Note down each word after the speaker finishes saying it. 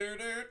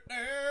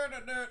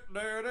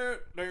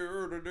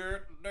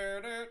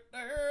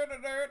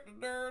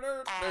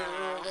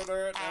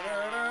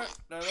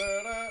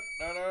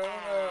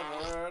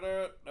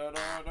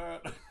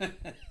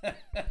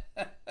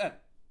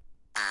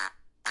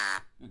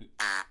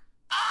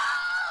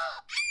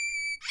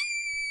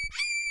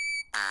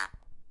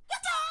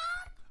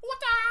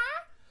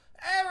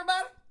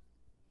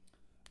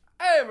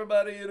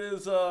Everybody, it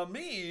is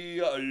me,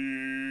 your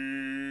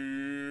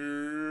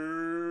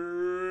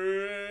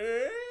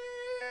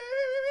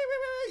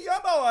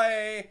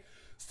boy,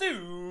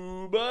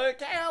 Stu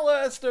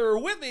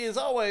McAllister. With me, as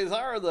always,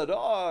 are the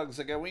dogs.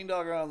 I got Ween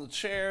Dog on the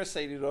chair,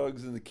 Sadie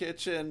Dog's in the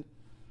kitchen.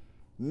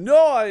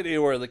 No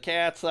idea where the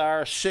cats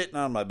are. Shitting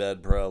on my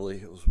bed, probably.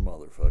 Those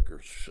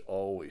motherfuckers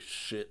always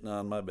shitting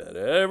on my bed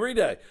every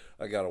day.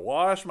 I gotta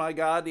wash my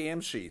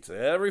goddamn sheets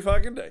every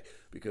fucking day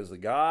because the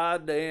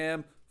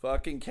goddamn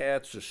fucking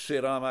cats just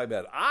shit on my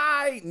bed.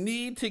 I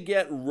need to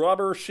get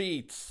rubber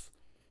sheets.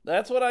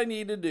 That's what I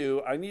need to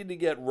do. I need to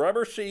get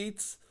rubber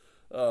sheets,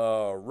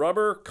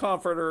 rubber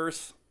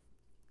comforters.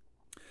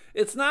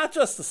 It's not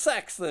just a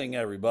sex thing,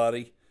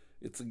 everybody.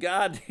 It's a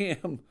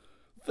goddamn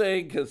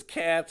thing because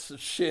cats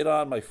shit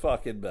on my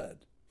fucking bed.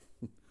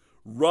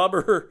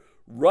 Rubber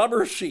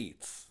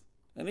sheets.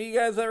 Any of you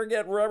guys ever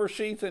get rubber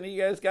sheets? Any of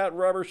you guys got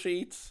rubber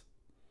sheets?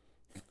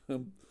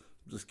 I'm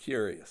just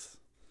curious.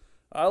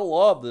 I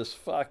love this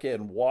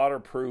fucking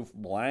waterproof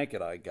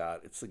blanket I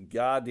got. It's the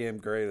goddamn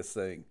greatest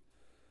thing.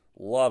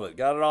 Love it.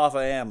 Got it off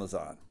of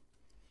Amazon.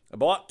 I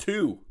bought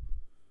two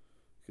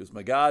because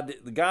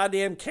the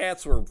goddamn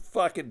cats were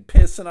fucking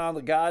pissing on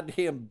the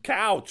goddamn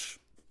couch.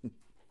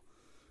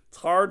 It's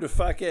hard to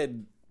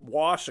fucking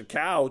wash a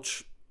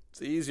couch.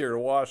 It's easier to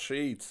wash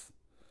sheets.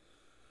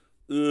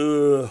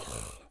 Ugh.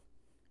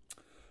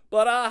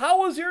 But how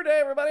was your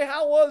day, everybody?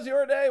 How was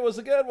your day? Was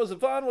it good? Was it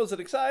fun? Was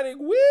it exciting?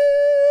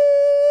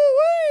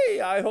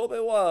 Woo-wee! I hope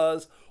it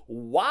was.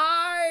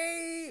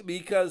 Why?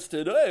 Because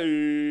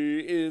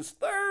today is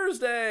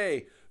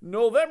Thursday,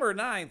 November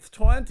 9th,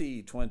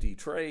 2020.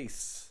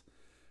 Trace.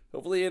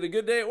 Hopefully you had a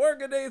good day at work,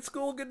 good day at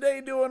school, good day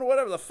doing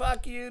whatever the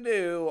fuck you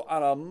do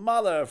on a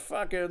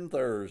motherfucking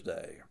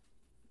Thursday.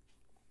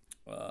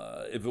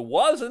 If it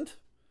wasn't,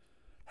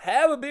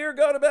 have a beer,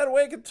 go to bed,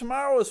 wake up.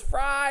 Tomorrow is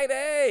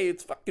Friday.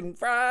 It's fucking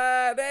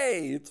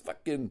Friday. It's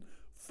fucking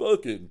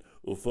Friday.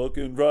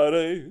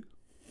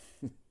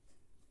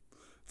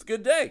 It's a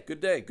good day.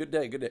 Good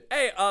day.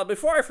 Hey,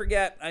 before I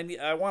forget,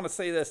 I want to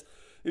say this.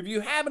 If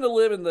you happen to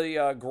live in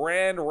the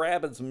Grand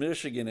Rapids,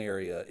 Michigan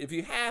area, if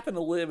you happen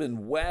to live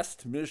in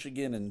West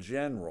Michigan in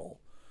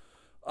general,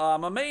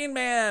 my main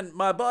man,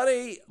 my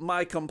buddy,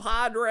 my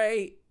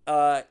compadre,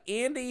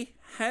 Andy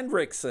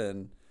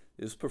Hendrickson,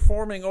 is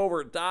performing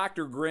over at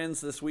Dr.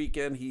 Grins this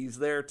weekend. He's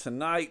there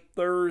tonight,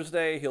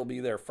 Thursday. He'll be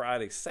there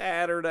Friday,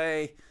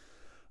 Saturday.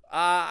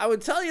 I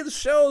would tell you the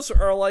shows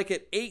are like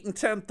at 8 and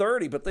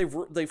 10:30, but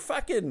they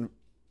fucking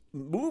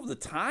moved the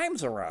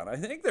times around. I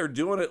think they're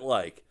doing it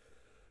like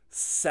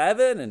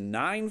 7 and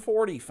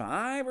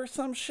 9:45 or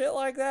some shit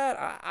like that.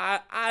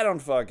 I don't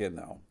fucking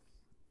know.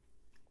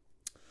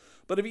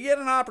 But if you get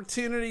an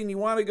opportunity and you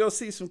want to go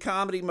see some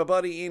comedy, my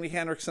buddy Andy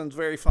Hendrickson's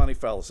very funny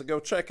fellow. So go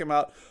check him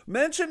out.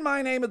 Mention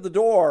my name at the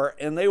door,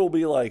 and they will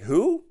be like,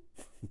 who?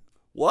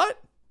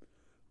 What?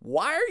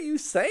 Why are you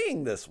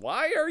saying this?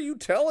 Why are you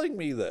telling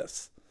me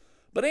this?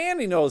 But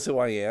Andy knows who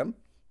I am.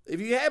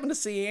 If you happen to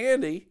see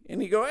Andy,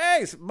 and you go,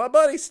 hey, my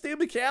buddy Steve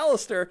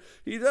McAllister,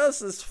 he does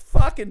this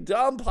fucking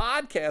dumb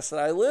podcast that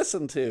I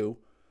listen to.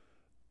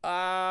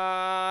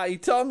 He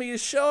told me to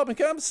show up and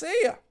come see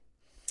you.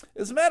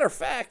 As a matter of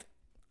fact,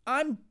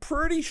 I'm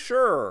pretty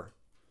sure,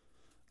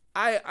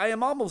 I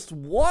am almost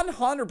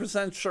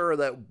 100% sure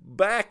that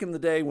back in the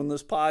day when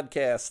this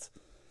podcast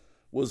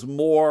was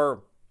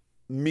more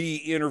me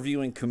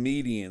interviewing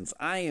comedians,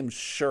 I am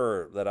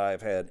sure that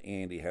I've had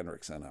Andy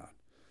Hendrickson on.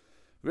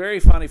 Very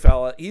funny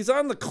fella. He's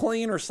on the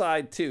cleaner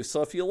side too,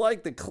 so if you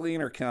like the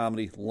cleaner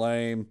comedy,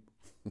 lame.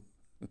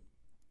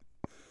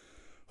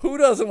 Who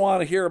doesn't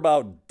want to hear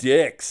about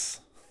dicks?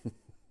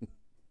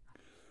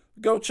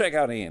 Go check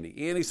out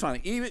Andy. Andy's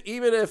funny.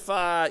 Even if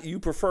you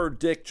prefer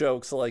dick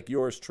jokes like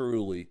yours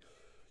truly,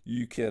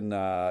 you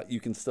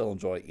can still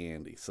enjoy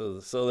Andy.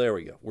 So there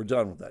we go. We're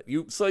done with that.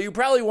 You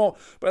probably won't.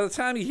 By the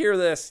time you hear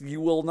this,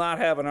 you will not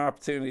have an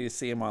opportunity to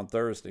see him on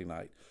Thursday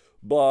night,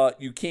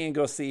 but you can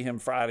go see him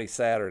Friday,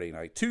 Saturday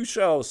night. Two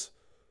shows,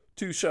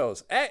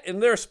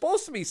 and they're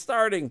supposed to be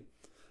starting.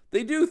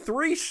 They do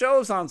 3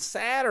 shows on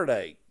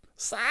Saturday.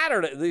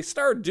 They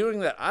started doing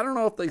that. I don't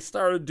know if they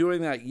started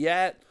doing that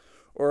yet,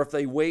 or if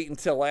they wait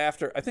until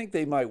after. I think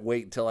they might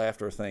wait until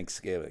after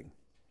Thanksgiving.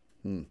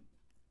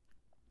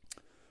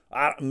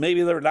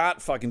 Maybe they're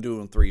not fucking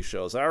doing 3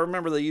 shows. I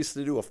remember they used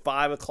to do a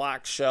 5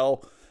 o'clock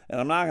show, and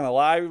I'm not going to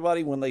lie,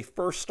 everybody, when they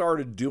first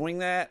started doing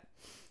that,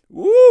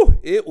 woo,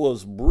 it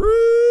was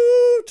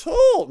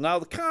brutal. Now,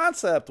 the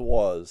concept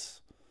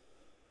was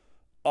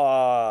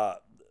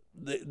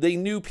they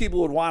knew people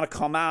would want to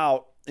come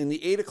out, and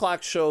the 8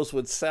 o'clock shows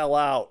would sell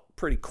out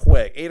pretty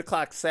quick. 8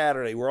 o'clock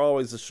Saturday were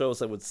always the shows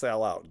that would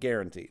sell out,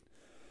 guaranteed.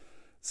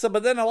 So,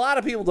 but then a lot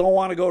of people don't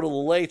want to go to the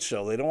late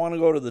show. They don't want to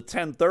go to the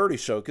 10:30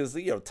 show because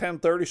the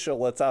 10:30 show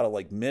lets out at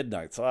like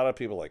midnight. So a lot of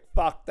people are like,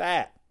 fuck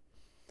that.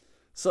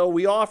 So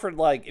we offered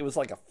it was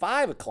like a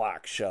 5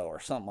 o'clock show or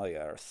something like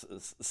that, or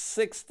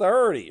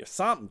 6:30 or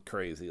something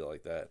crazy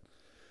like that.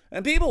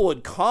 And people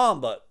would come,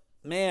 but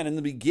man, in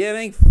the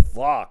beginning,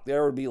 fuck,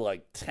 there would be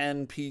like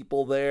 10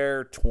 people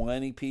there,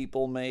 20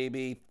 people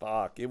maybe.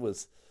 Fuck, it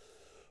was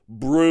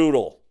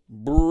brutal.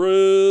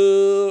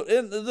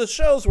 And the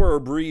shows were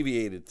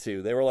abbreviated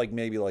too. They were like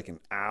maybe like an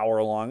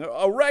hour long.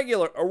 A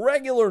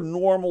regular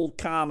normal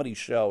comedy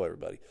show,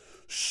 everybody,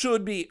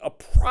 should be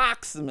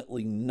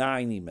approximately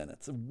 90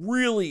 minutes.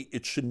 Really,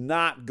 it should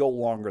not go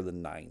longer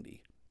than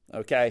 90.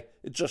 Okay?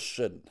 It just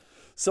shouldn't.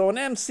 So an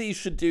MC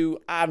should do,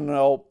 I don't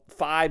know,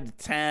 5 to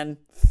 10,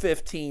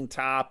 15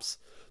 tops.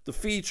 The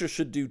feature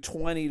should do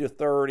 20 to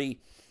 30.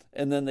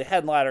 And then the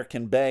headliner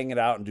can bang it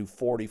out and do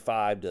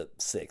 45 to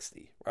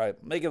 60,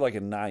 right? Make it like a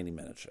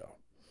 90-minute show.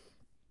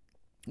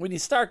 When you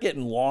start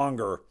getting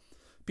longer,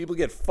 people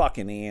get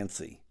fucking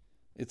antsy.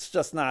 It's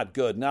just not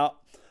good. Now,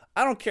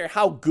 I don't care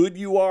how good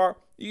you are.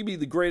 You can be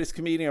the greatest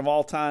comedian of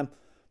all time.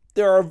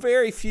 There are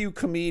very few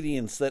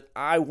comedians that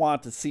I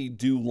want to see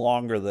do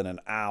longer than an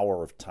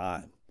hour of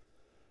time.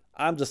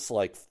 I'm just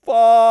like,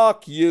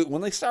 fuck you.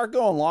 When they start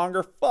going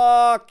longer,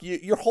 fuck you.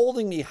 You're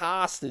holding me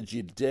hostage,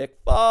 you dick.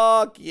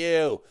 Fuck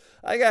you.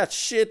 I got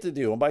shit to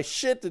do. And by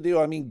shit to do,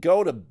 I mean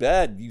go to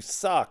bed. You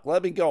suck.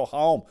 Let me go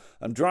home.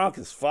 I'm drunk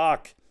as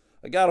fuck.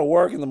 I got to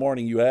work in the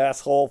morning, you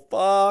asshole.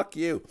 Fuck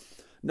you.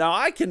 Now,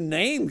 I can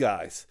name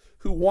guys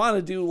who want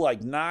to do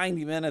like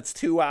 90 minutes,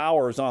 2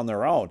 hours on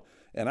their own.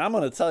 And I'm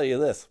going to tell you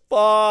this.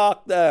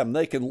 Fuck them.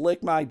 They can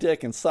lick my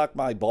dick and suck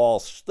my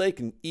balls. They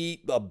can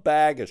eat a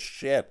bag of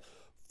shit.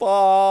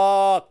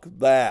 Fuck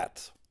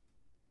that.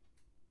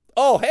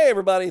 Oh, hey,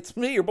 everybody. It's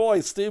me, your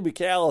boy, Stu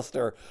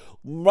McAllister,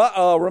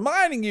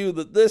 reminding you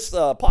that this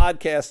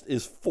podcast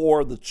is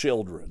for the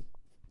children.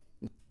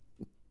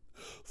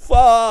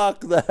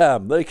 Fuck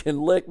them. They can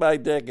lick my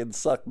dick and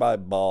suck my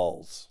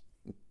balls.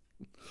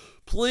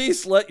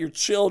 Please let your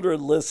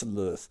children listen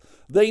to this.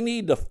 They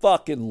need to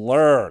fucking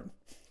learn.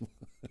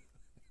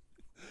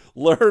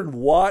 Learn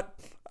what?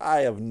 I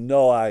have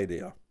no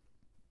idea.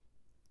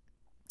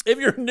 If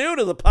you're new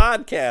to the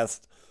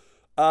podcast,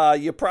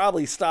 you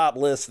probably stop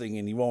listening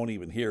and you won't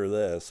even hear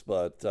this.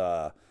 But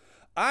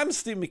I'm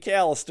Steve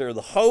McAllister,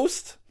 the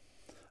host.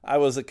 I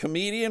was a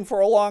comedian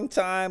for a long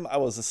time. I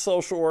was a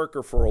social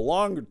worker for a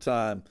longer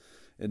time.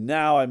 And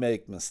now I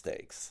make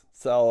mistakes.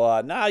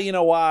 So now you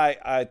know why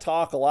I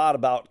talk a lot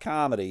about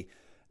comedy.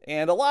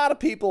 And a lot of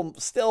people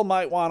still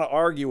might want to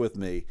argue with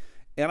me.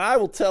 And I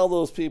will tell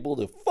those people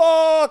to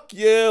fuck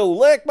you,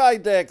 lick my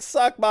dick,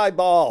 suck my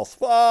balls,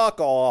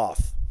 fuck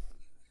off.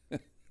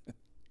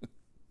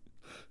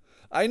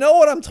 I know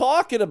what I'm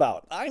talking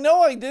about. I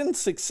know I didn't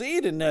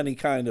succeed in any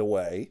kind of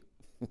way.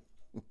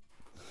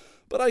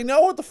 But I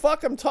know what the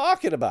fuck I'm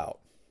talking about.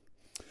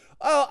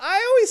 Oh,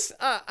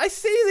 I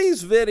see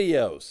these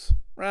videos,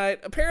 right?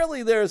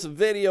 Apparently there's a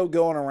video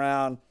going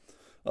around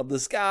of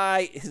this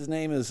guy. His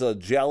name is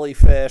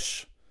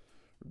Jellyfish,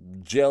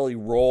 Jelly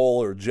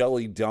Roll, or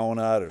Jelly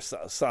Donut, or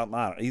something.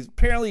 I don't know.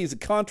 Apparently he's a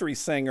country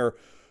singer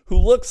who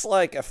looks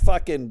like a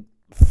fucking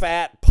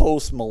fat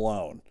Post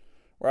Malone.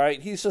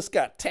 Right? He's just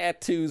got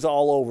tattoos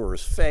all over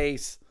his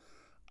face.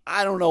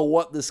 I don't know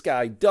what this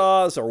guy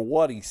does or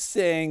what he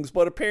sings,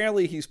 but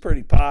apparently he's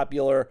pretty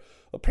popular.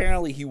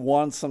 Apparently he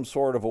won some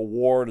sort of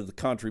award at the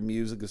Country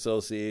Music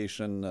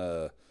Association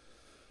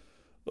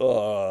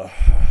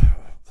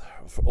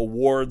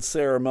award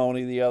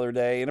ceremony the other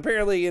day. And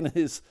apparently in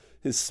his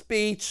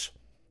speech,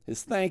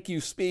 his thank you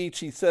speech,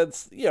 he said,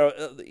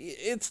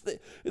 it's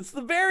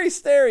the very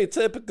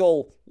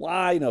stereotypical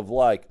line of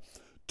like,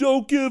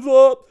 don't give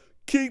up.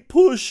 Keep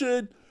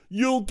pushing.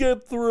 You'll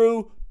get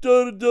through.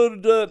 Da, da, da, da,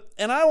 da.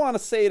 And I want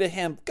to say to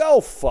him,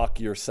 go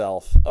fuck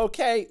yourself.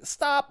 Okay?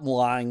 Stop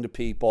lying to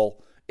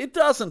people. It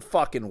doesn't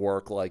fucking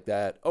work like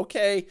that.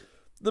 Okay?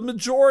 The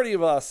majority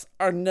of us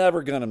are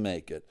never going to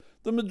make it.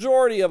 The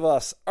majority of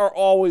us are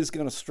always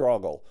going to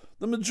struggle.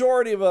 The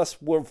majority of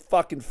us will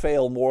fucking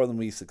fail more than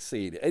we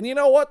succeed. And you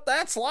know what?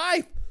 That's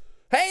life.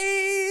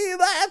 Hey,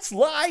 that's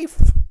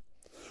life.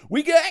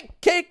 We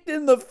get kicked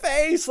in the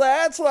face.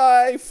 That's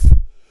life.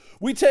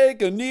 We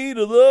take a knee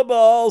to the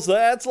balls,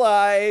 that's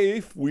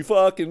life. We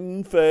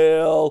fucking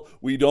fail.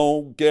 We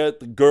don't get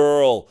the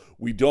girl.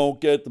 We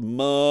don't get the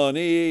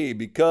money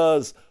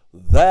because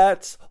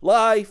that's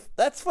life.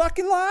 That's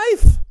fucking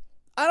life.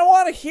 I don't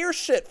want to hear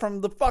shit from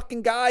the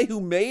fucking guy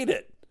who made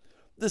it.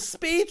 The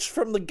speech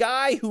from the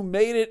guy who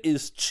made it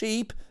is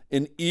cheap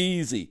and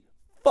easy.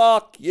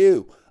 Fuck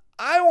you.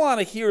 I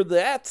want to hear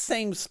that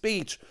same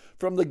speech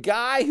from the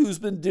guy who's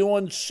been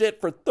doing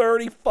shit for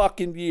 30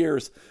 fucking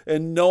years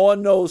and no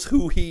one knows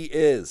who he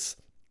is.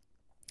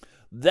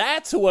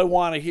 That's who I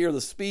want to hear the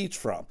speech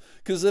from.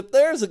 Because if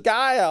there's a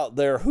guy out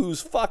there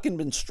who's fucking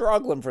been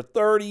struggling for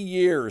 30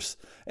 years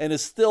and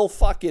is still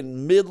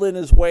fucking middling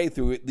his way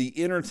through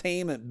the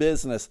entertainment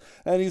business,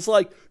 and he's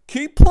like,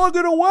 keep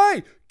plugging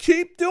away,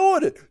 keep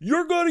doing it,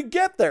 you're going to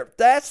get there.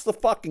 That's the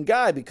fucking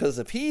guy, because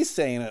if he's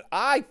saying it,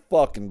 I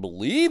fucking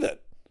believe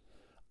it.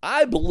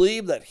 I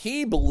believe that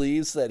he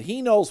believes that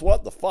he knows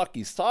what the fuck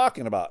he's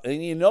talking about.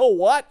 And you know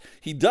what?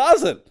 He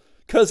doesn't.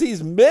 Because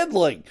he's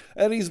middling,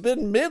 and he's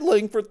been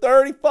middling for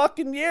 30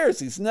 fucking years.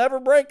 He's never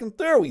breaking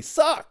through. He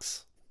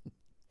sucks.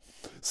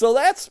 So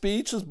that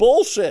speech is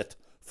bullshit.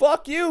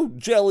 Fuck you,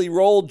 jelly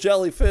roll,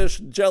 jellyfish,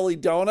 jelly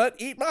donut.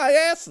 Eat my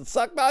ass and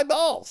suck my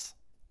balls.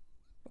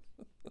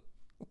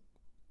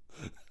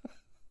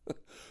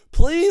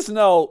 Please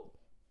note,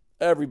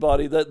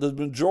 everybody, that the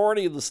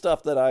majority of the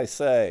stuff that I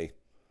say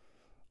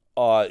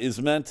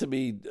is meant to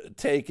be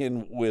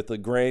taken with a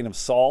grain of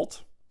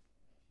salt.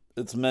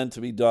 It's meant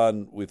to be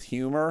done with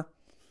humor.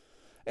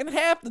 And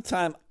half the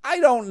time, I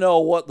don't know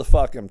what the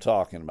fuck I'm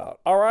talking about.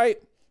 All right?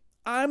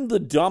 I'm the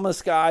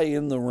dumbest guy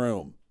in the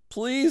room.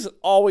 Please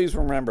always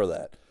remember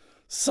that.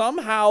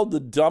 Somehow, the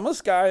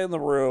dumbest guy in the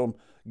room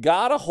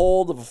got a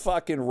hold of a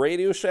fucking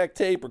Radio Shack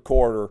tape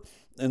recorder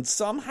and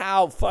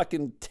somehow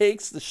fucking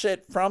takes the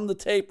shit from the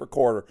tape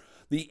recorder,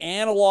 the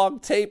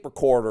analog tape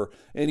recorder,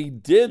 and he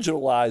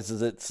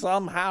digitalizes it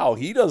somehow.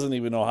 He doesn't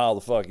even know how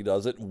the fuck he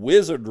does it.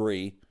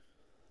 Wizardry.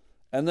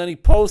 And then he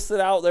posts it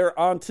out there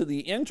onto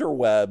the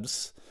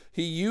interwebs.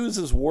 He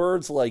uses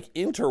words like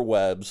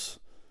interwebs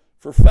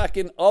for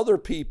fucking other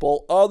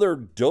people, other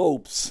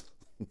dopes,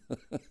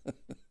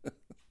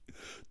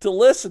 to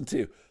listen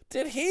to.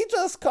 Did he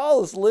just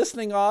call his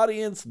listening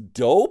audience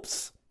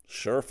dopes?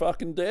 Sure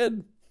fucking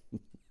did.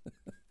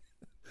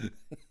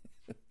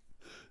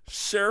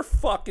 Sure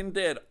fucking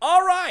did.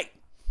 All right.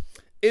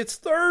 It's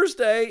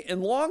Thursday,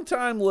 and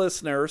longtime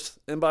listeners,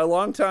 and by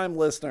longtime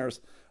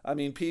listeners, I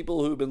mean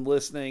people who've been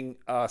listening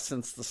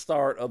since the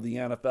start of the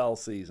NFL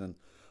season,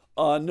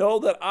 know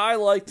that I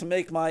like to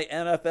make my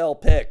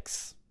NFL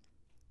picks.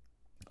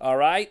 All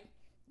right?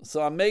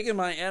 So I'm making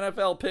my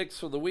NFL picks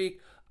for the week.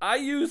 I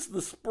use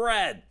the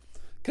spread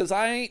because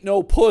I ain't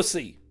no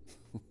pussy.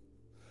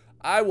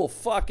 I will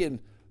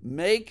fucking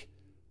make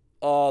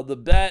the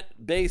bet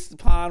based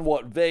upon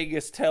what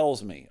Vegas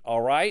tells me.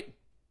 All right?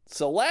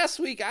 So last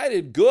week I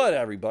did good,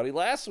 everybody.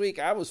 Last week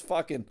I was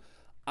fucking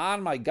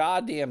on my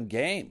goddamn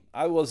game.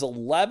 I was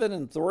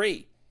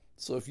 11-3.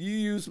 So if you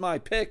use my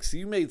picks,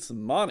 you made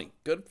some money.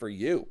 Good for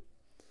you.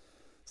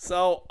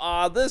 So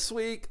this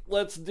week,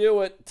 let's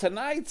do it.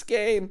 Tonight's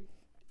game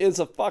is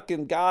a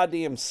fucking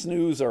goddamn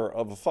snoozer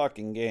of a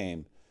fucking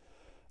game.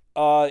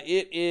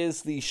 It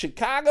is the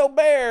Chicago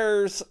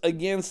Bears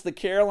against the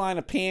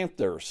Carolina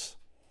Panthers.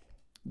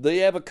 They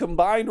have a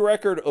combined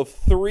record of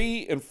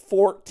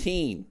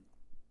 3-14.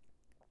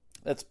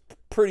 That's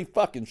pretty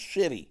fucking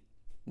shitty.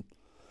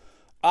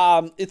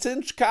 It's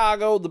in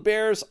Chicago. The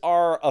Bears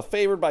are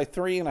favored by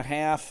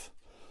 3.5.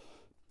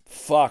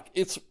 Fuck.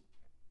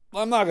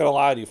 I'm not going to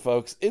lie to you,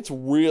 folks. It's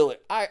really,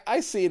 I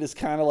see it as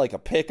kind of like a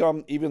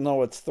pick-em, even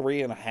though it's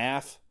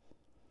 3.5.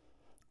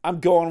 I'm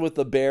going with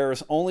the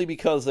Bears only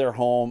because they're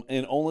home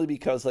and only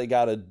because they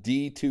got a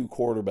D2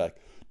 quarterback.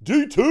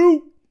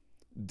 D2?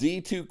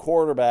 D2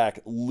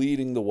 quarterback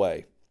leading the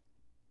way.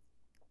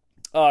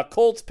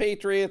 Colts,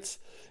 Patriots.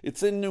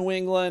 It's in New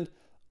England.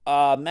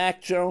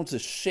 Mac Jones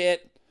is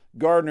shit.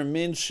 Gardner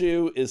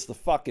Minshew is the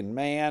fucking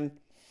man.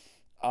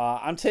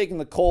 I'm taking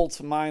the Colts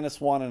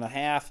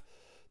 -1.5.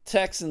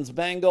 Texans,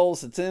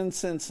 Bengals. It's in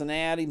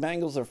Cincinnati.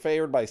 Bengals are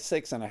favored by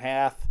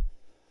 6.5.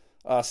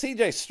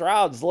 CJ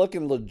Stroud's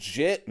looking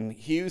legit in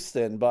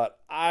Houston, but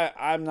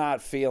I'm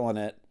not feeling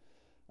it.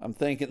 I'm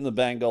thinking the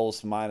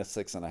Bengals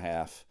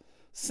 -6.5.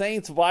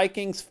 Saints,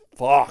 Vikings.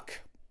 Fuck.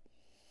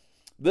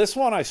 This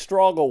one I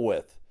struggle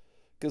with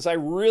because I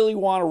really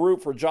want to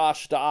root for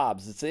Josh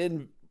Dobbs. It's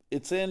in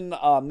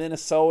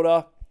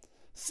Minnesota.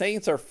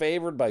 Saints are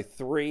favored by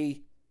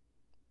 3.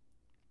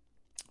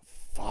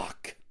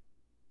 Fuck.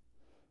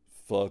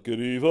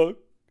 Fuckity fuck.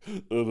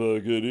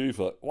 Fuckity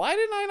fuck. Why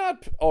didn't I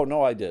not? Oh,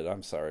 no, I did.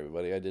 I'm sorry,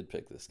 everybody. I did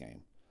pick this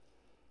game.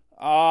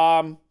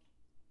 I'm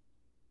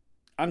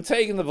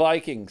taking the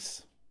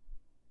Vikings.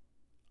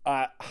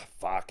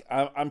 Fuck.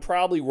 I'm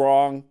probably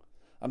wrong.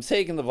 I'm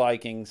taking the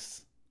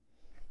Vikings.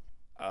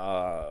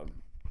 The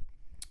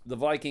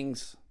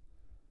Vikings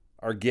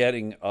are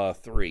getting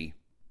 3.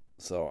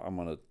 So I'm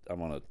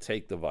gonna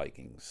take the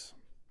Vikings.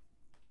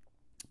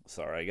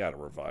 Sorry, I gotta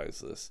revise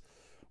this.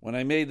 When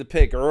I made the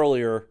pick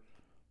earlier,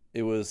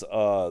 it was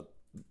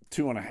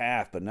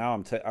 2.5, but now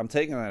I'm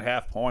taking that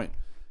half point.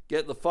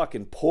 Get the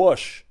fucking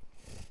push.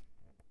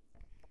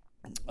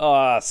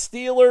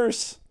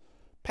 Steelers,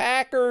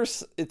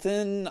 Packers. It's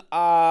in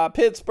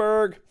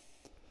Pittsburgh.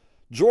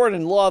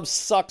 Jordan Love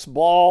sucks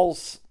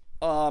balls.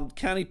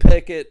 Kenny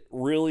Pickett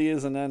really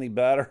isn't any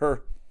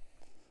better.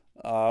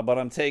 But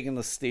I'm taking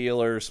the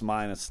Steelers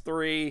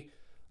 -3.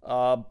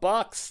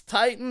 Bucks,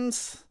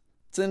 Titans.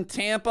 It's in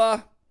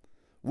Tampa.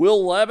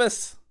 Will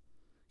Levis.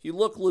 He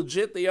looked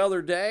legit the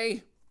other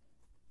day.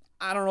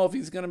 I don't know if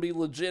he's going to be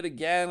legit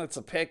again. It's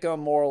a pick 'em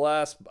more or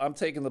less. I'm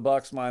taking the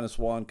Bucks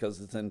 -1 because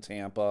it's in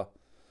Tampa.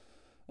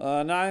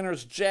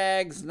 Niners,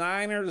 Jags.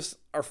 Niners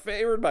are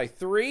favored by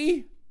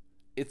 3.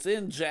 It's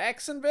in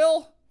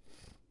Jacksonville.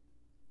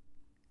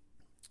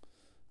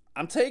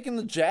 I'm taking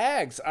the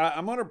Jags.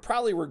 I'm going to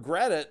probably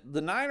regret it.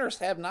 The Niners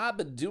have not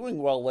been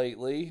doing well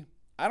lately.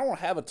 I don't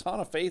have a ton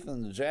of faith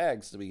in the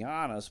Jags, to be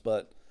honest,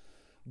 but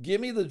give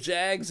me the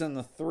Jags and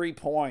the 3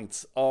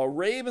 points.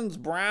 Ravens,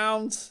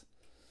 Browns.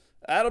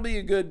 That'll be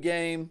a good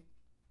game.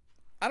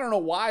 I don't know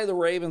why the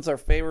Ravens are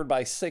favored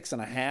by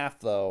 6.5,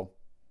 though.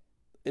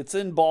 It's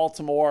in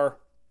Baltimore.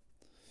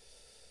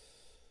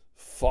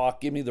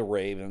 Fuck, give me the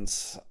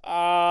Ravens.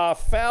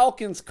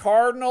 Falcons,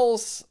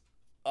 Cardinals.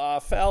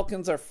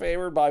 Falcons are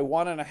favored by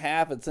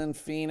 1.5. It's in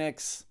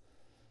Phoenix.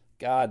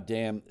 God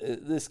damn,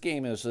 this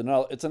game is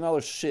another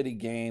shitty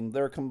game.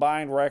 They're a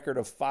combined record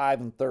of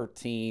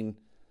 5-13.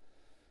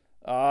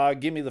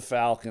 Give me the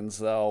Falcons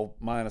though,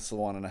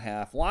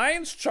 -1.5.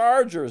 Lions,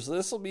 Chargers.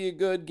 This will be a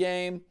good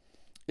game.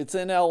 It's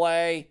in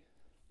LA.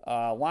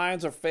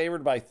 Lions are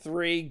favored by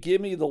 3. Give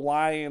me the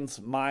Lions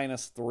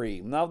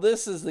 -3. Now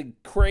this is the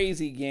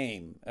crazy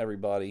game,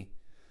 everybody.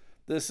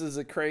 This is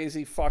a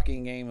crazy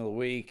fucking game of the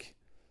week.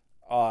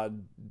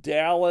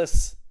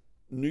 Dallas,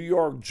 New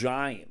York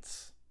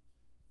Giants.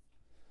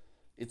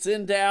 It's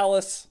in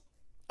Dallas.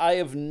 I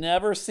have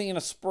never seen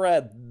a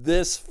spread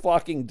this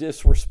fucking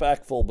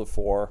disrespectful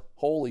before.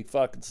 Holy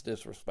fuck, it's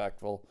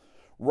disrespectful.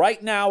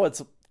 Right now,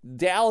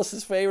 Dallas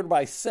is favored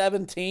by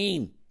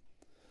 17.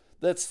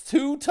 That's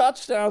 2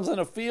 touchdowns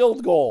and a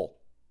field goal.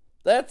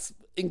 That's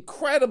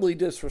incredibly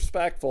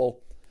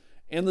disrespectful.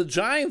 And the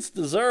Giants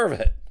deserve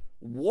it.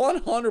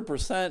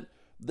 100%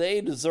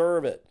 they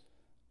deserve it.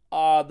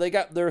 They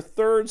got their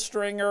third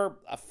stringer.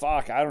 I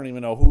don't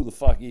even know who the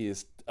fuck he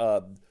is.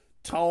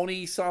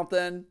 Tony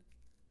something.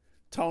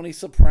 Tony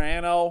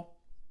Soprano.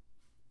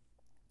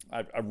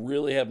 I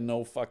really have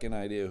no fucking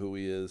idea who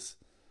he is.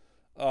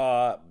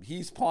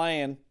 He's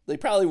playing. They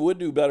probably would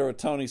do better with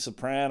Tony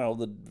Soprano.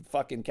 The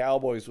fucking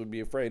Cowboys would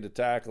be afraid to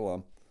tackle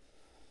him.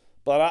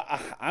 But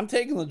I'm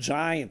taking the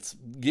Giants.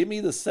 Give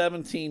me the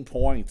 17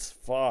 points.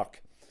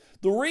 Fuck.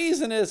 The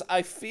reason is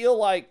I feel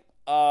like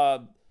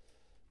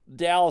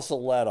Dallas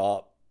will let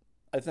up.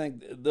 I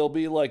think there'll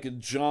be like a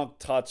junk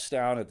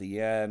touchdown at the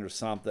end or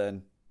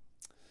something.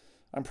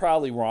 I'm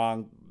probably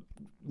wrong.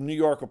 New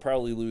York will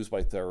probably lose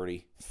by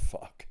 30.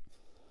 Fuck.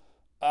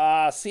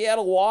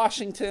 Seattle,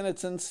 Washington.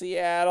 It's in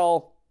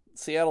Seattle.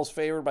 Seattle's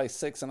favored by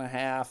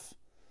 6.5.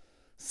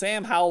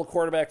 Sam Howell,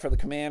 quarterback for the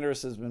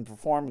Commanders, has been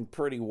performing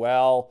pretty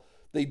well.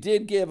 They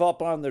did give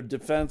up on their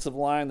defensive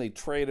line. They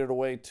traded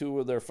away 2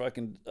 of their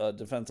fucking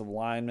defensive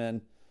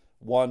linemen.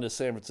 1 to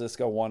San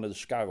Francisco, 1 to the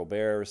Chicago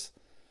Bears.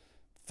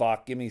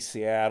 Fuck, give me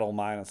Seattle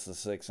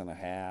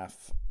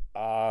 -6.5.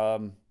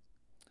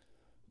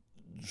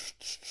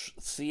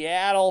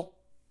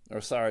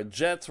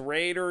 Jets,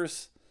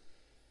 Raiders.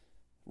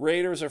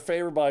 Raiders are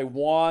favored by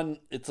 1.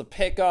 It's a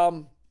pick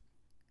 'em.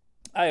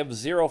 I have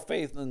zero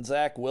faith in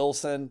Zach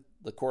Wilson,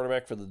 the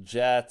quarterback for the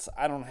Jets.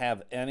 I don't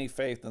have any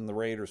faith in the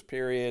Raiders,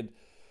 period.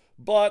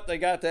 But they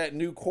got that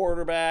new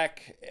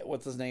quarterback.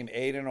 What's his name?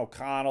 Aiden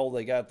O'Connell.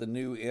 They got the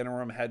new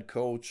interim head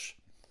coach.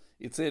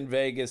 It's in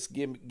Vegas.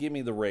 Give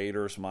me the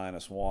Raiders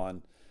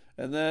 -1.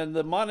 And then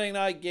the Monday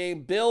night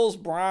game,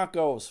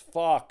 Bills-Broncos.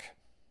 Fuck.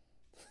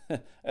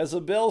 As a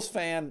Bills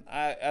fan,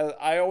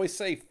 I always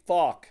say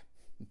fuck.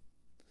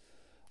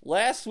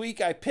 Last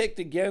week I picked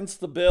against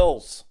the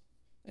Bills.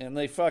 And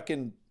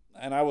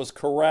I was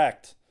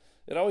correct.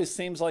 It always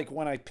seems like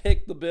when I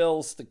pick the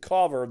Bills to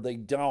cover, they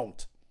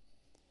don't.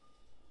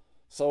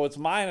 So it's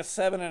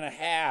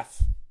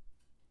 -7.5.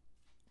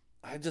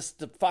 I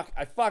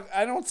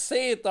don't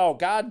see it though.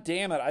 God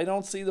damn it. I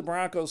don't see the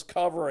Broncos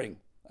covering.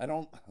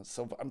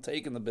 So I'm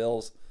taking the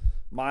Bills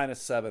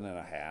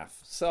 -7.5.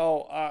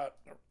 So,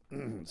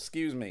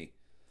 excuse me.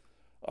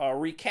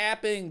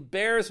 Recapping,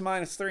 Bears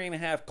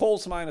 -3.5,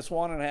 Colts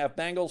 -1.5,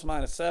 Bengals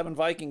 -7,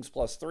 Vikings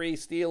 +3,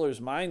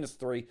 Steelers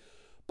 -3,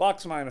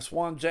 Bucks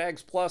 -1,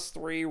 Jags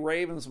 +3,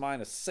 Ravens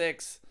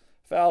 -6,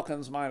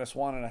 Falcons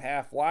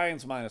 -1.5,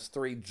 Lions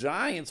 -3,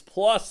 Giants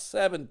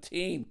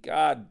 +17.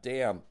 God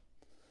damn.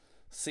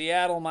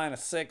 Seattle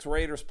 -6,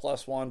 Raiders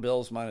 +1,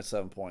 Bills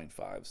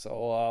 -7.5.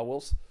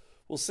 So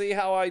we'll see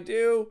how I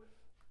do.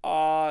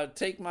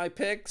 Take my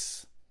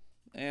picks.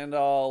 And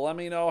let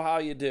me know how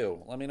you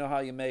do. Let me know how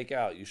you make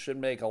out. You should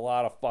make a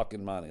lot of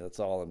fucking money. That's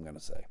all I'm going to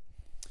say.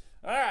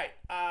 All right.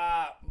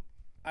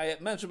 I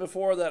had mentioned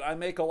before that I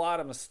make a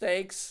lot of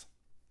mistakes.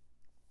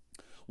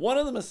 One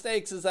of the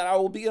mistakes is that I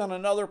will be on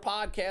another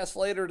podcast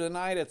later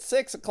tonight at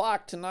 6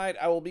 o'clock tonight.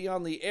 I will be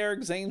on the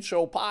Eric Zane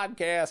Show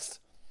podcast.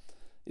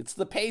 It's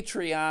the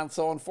Patreon.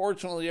 So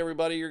unfortunately,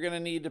 everybody, you're going to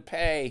need to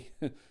pay.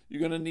 You're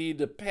going to need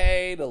to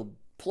pay to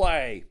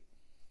play.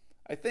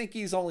 I think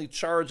he's only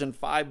charging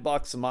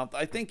 $5 a month.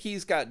 I think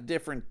he's got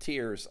different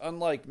tiers.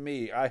 Unlike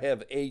me, I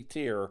have a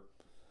tier.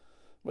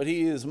 But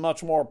he is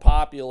much more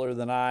popular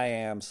than I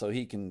am, so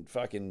he can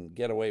fucking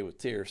get away with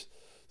tiers.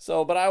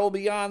 So, but I will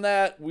be on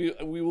that. We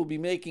will be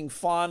making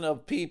fun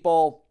of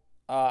people.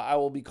 I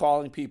will be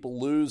calling people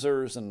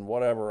losers and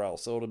whatever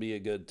else. So it'll be a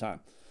good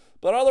time.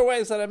 But other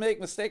ways that I make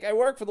mistake, I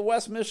work for the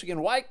West Michigan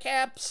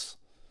Whitecaps,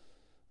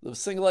 the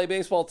single A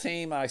baseball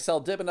team. I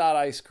sell Dippin' Dot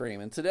ice cream.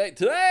 And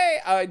today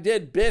I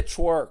did bitch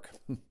work,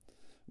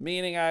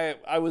 meaning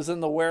I was in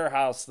the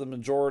warehouse the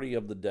majority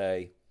of the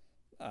day,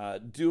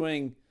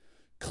 doing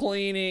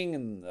cleaning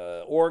and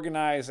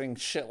organizing,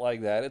 shit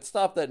like that. It's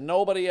stuff that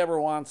nobody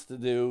ever wants to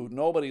do.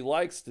 Nobody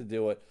likes to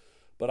do it.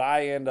 But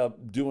I end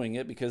up doing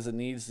it because it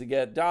needs to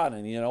get done.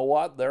 And you know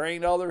what? There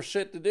ain't other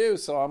shit to do,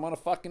 so I'm going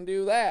to fucking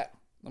do that.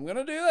 I'm going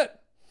to do it.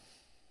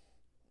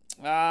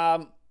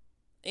 I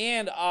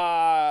didn't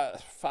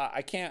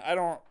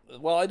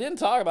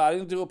talk about it. I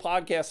didn't do a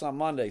podcast on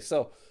Monday.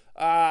 So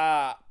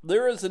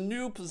there is a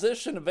new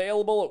position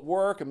available at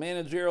work, a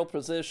managerial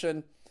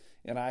position,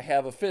 and I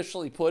have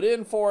officially put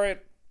in for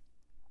it.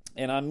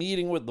 And I'm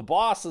meeting with the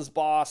boss's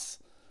boss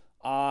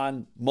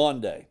on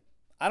Monday.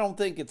 I don't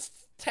think it's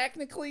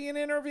technically an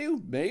interview.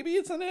 Maybe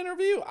it's an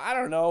interview. I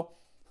don't know.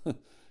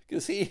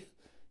 Because he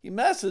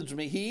messaged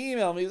me. He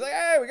emailed me. He's like,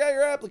 hey, we got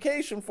your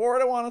application for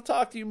it. I want to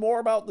talk to you more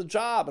about the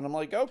job. And I'm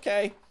like,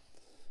 okay.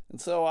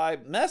 And so I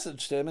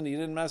messaged him, and he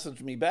didn't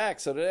message me back.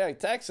 So today I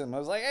texted him. I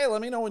was like, hey,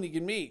 let me know when you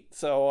can meet.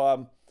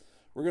 So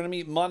we're going to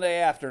meet Monday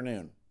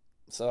afternoon.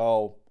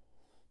 So,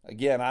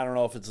 again, I don't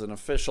know if it's an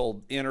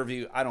official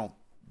interview. I don't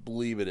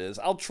believe it is.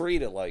 I'll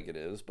treat it like it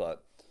is,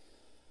 but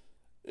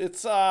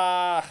it's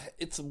a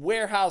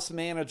warehouse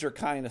manager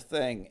kind of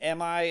thing.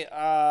 Do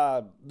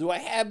I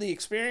have the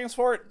experience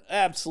for it?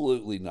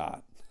 Absolutely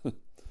not.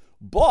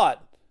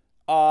 But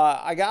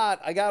I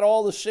got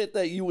all the shit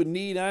that you would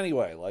need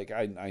anyway. Like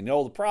I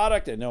know the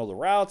product, I know the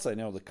routes, I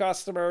know the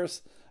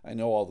customers, I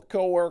know all the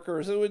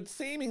coworkers. It would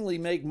seemingly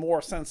make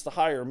more sense to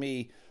hire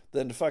me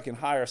than to fucking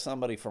hire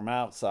somebody from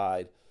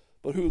outside.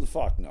 But who the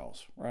fuck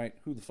knows, right?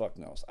 Who the fuck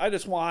knows? I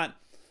just want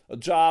a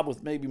job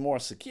with maybe more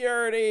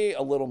security,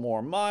 a little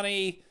more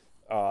money,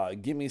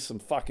 give me some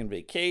fucking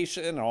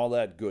vacation, and all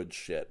that good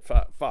shit.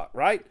 Fuck,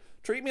 right?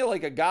 Treat me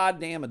like a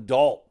goddamn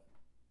adult.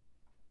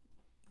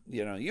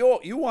 You know,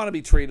 you want to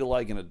be treated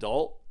like an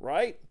adult,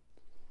 right?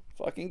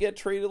 Fucking get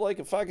treated like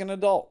a fucking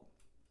adult.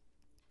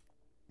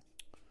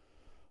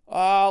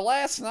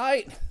 Last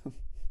night, I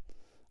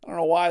don't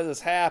know why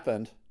this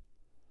happened.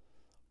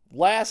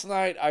 Last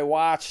night I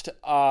watched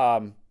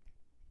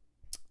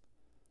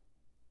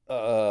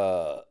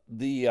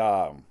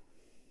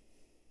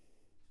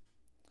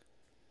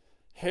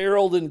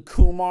Harold and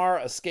Kumar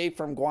Escape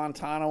from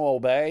Guantanamo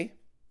Bay.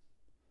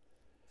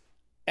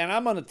 And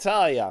I'm going to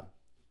tell you,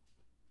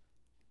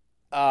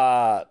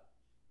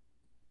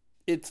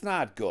 it's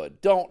not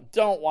good. Don't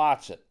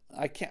watch it.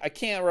 I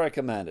can't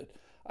recommend it.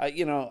 I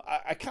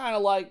kind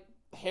of like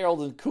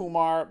Harold and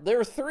Kumar. There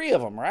were three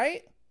of them,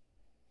 right?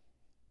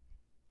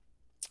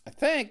 I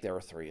think there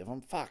were three of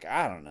them. Fuck,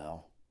 I don't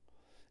know.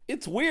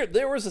 It's weird.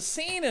 There was a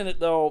scene in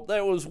it, though,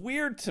 that was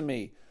weird to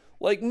me.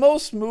 Like,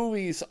 most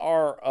movies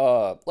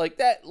are like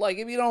that. Like,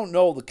 if you don't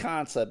know the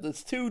concept,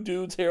 it's two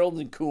dudes, Harold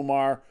and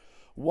Kumar.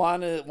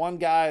 One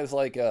guy is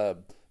like a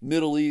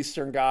Middle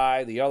Eastern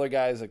guy. The other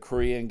guy is a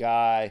Korean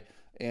guy.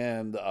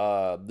 And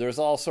there's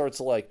all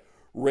sorts of, like,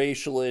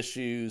 racial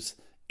issues.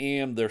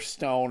 And they're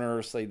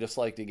stoners. They just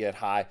like to get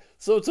high.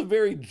 So it's a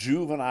very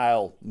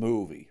juvenile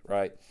movie,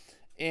 right?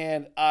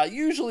 And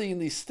usually in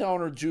these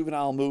stoner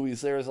juvenile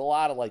movies, there's a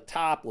lot of, like,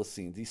 topless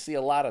scenes. You see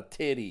a lot of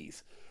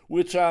titties,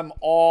 which I'm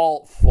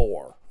all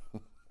for.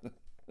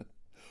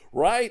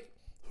 Right?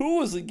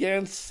 Who is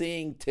against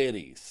seeing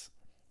titties?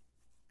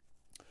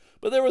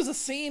 But there was a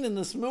scene in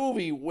this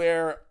movie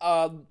where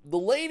the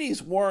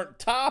ladies weren't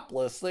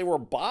topless, they were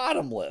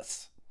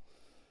bottomless.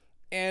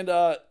 And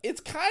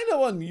it's kind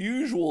of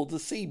unusual to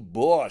see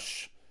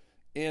Bush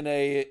in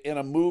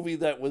a movie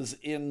that was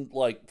in,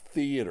 like,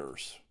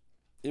 theaters.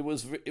 It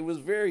was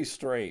very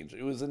strange.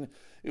 It was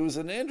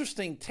an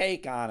interesting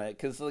take on it,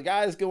 because the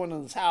guys go into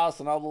this house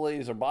and all the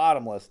ladies are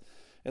bottomless,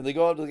 and they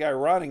go up to the guy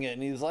running it,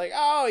 and he's like,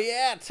 "Oh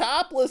yeah,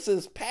 topless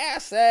is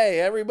passe.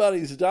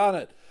 Everybody's done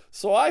it."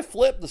 So I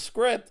flipped the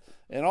script,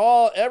 and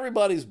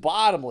everybody's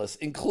bottomless,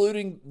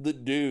 including the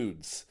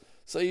dudes.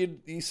 So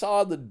you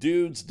saw the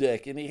dude's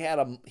dick, and he had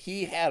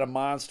a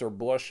monster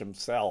bush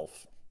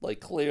himself.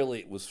 Like, clearly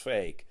it was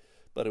fake,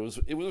 but it was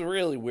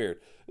really weird.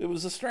 It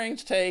was a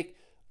strange take.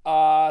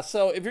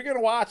 So if you're going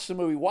to watch the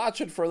movie,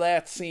 watch it for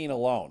that scene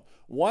alone.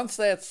 Once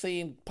that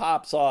scene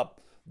pops up,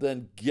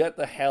 then get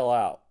the hell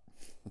out.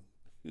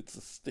 It's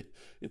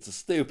a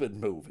stupid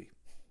movie.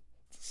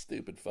 It's a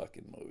stupid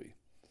fucking movie.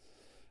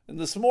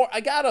 And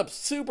I got up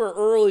super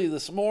early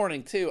this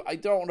morning too. I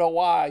don't know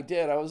why I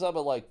did. I was up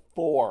at like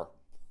 4.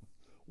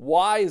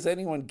 Why is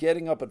anyone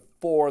getting up at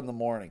 4 in the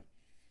morning?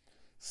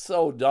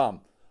 So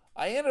dumb.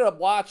 I ended up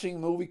watching a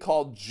movie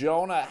called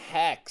Jonah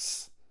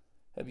Hex.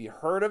 Have you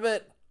heard of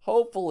it?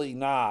 Hopefully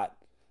not.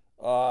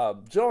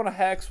 Jonah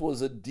Hex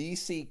was a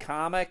DC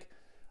comic.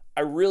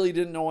 I really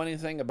didn't know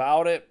anything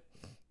about it.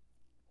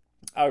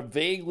 I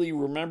vaguely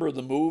remember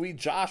the movie.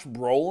 Josh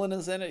Brolin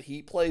is in it.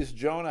 He plays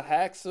Jonah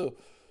Hex. So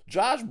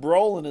Josh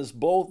Brolin is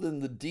both in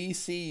the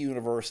DC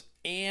universe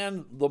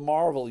and the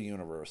Marvel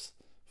universe.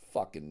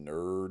 Fucking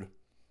nerd.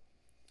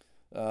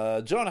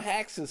 Jonah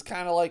Hex is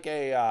kind of like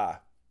a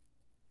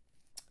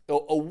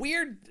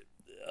weird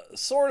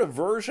sort of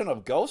version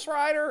of Ghost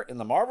Rider in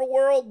the Marvel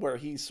world, where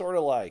he's sort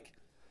of like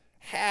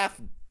half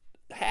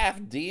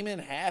demon,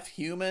 half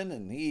human,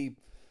 and he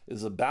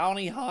is a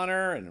bounty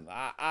hunter, and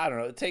I don't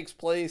know. It takes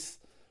place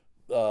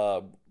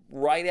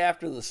right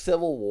after the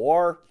Civil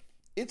War.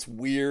 It's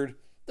weird.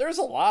 There's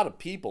a lot of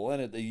people in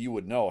it that you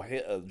would know.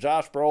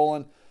 Josh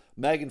Brolin,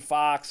 Megan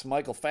Fox,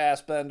 Michael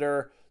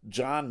Fassbender,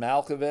 John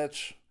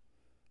Malkovich,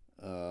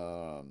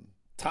 Tom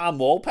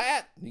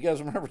Wopat. You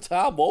guys remember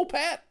Tom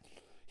Wopat?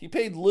 He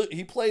played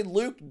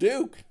Luke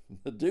Duke,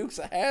 the Dukes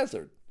of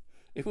Hazzard.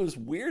 It was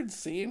weird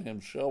seeing him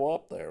show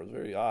up there. It was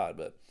very odd,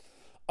 but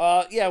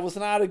yeah, it was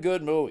not a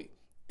good movie.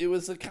 It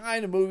was the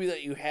kind of movie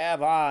that you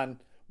have on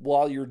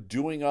while you're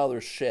doing other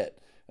shit,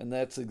 and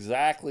that's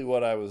exactly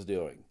what I was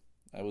doing.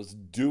 I was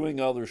doing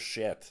other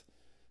shit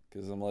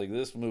because I'm like,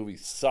 this movie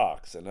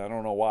sucks, and I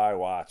don't know why I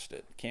watched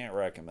it. Can't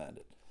recommend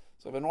it.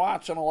 So I've been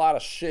watching a lot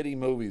of shitty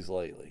movies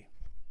lately.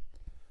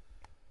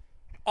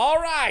 All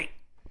right.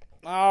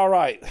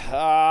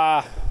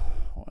 What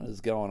is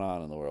going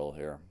on in the world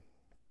here?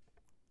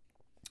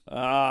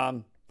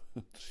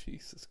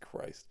 Jesus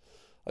Christ.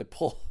 I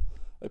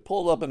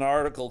pulled up an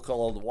article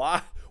called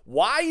Why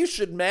You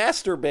Should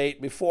Masturbate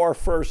Before a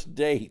First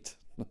Date.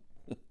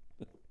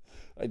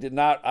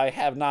 I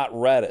have not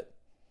read it.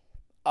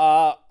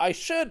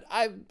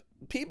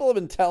 People have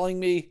been telling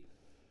me,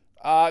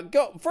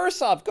 go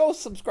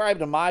subscribe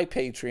to my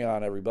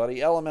Patreon,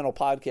 everybody. Elemental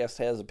Podcast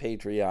has a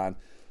Patreon.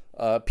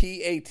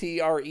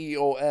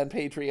 Patreon,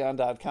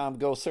 patreon.com.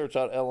 Go search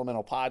out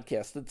Elemental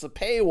Podcast. It's a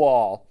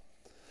paywall.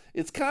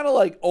 It's kind of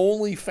like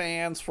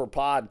OnlyFans for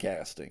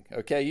podcasting.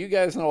 Okay, you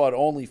guys know what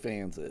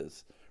OnlyFans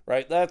is,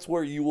 right? That's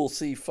where you will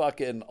see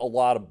fucking a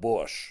lot of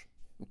Bush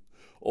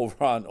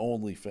over on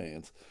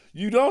OnlyFans.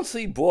 You don't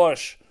see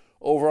Bush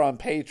over on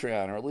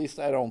Patreon, or at least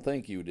I don't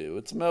think you do.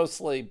 It's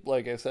mostly,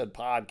 like I said,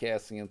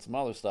 podcasting and some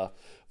other stuff.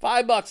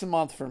 $5 a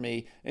month for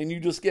me, and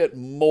you just get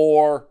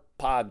more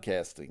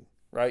podcasting,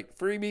 right?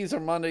 Freebies are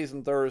Mondays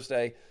and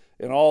Thursday,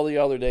 and all the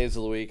other days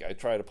of the week, I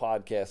try to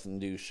podcast and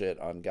do shit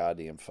on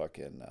goddamn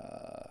fucking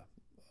on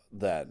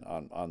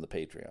the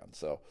Patreon.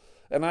 So,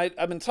 and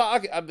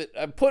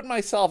I've put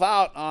myself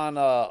out on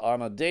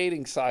a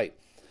dating site,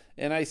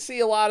 and I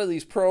see a lot of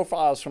these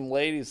profiles from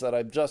ladies that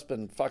I've just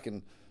been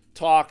fucking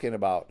talking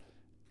about,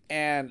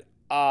 and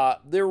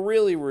they're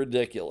really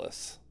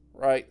ridiculous,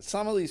 right?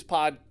 Some of these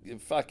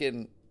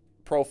fucking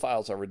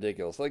profiles are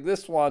ridiculous. Like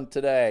this one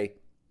today.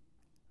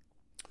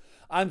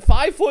 I'm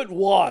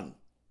 5'1",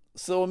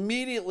 so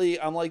immediately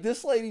I'm like,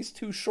 this lady's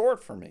too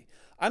short for me.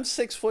 I'm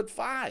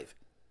 6'5".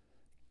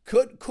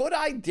 Could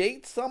I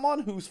date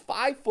someone who's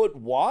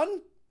 5'1"?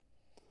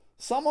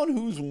 Someone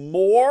who's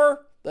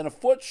more than a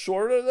foot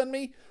shorter than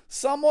me?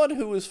 Someone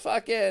who is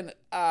fucking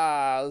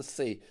 12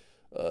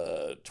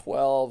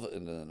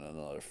 and then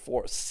another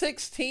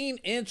 16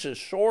 inches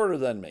shorter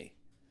than me.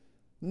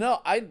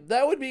 No,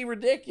 that would be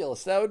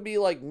ridiculous. That would be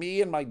like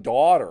me and my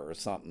daughter or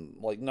something.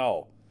 Like,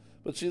 no.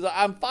 But she's like,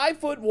 I'm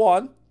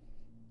 5'1".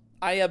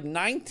 I have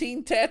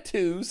 19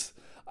 tattoos.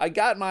 I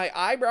got my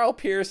eyebrow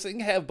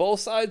piercing, have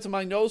both sides of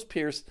my nose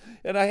pierced,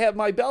 and I have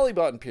my belly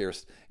button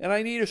pierced. And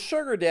I need a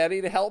sugar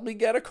daddy to help me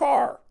get a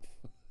car.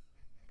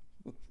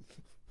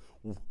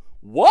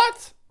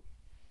 What?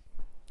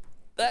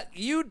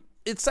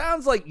 It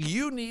sounds like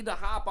you need to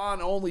hop on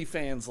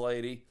OnlyFans,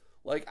 lady.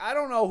 Like, I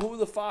don't know who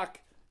the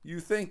fuck you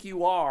think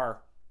you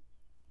are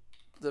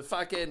to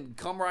fucking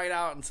come right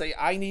out and say,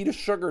 I need a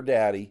sugar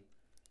daddy.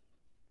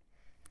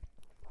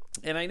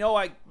 And I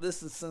know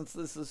since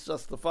this is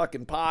just the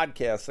fucking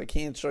podcast, I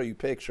can't show you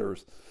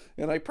pictures.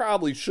 And I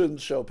probably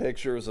shouldn't show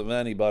pictures of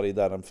anybody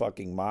that I'm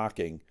fucking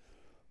mocking.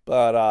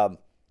 But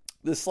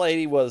this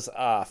lady was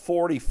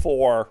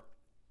 44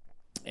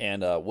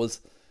 and was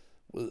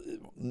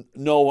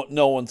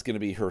no one's going to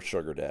be her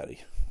sugar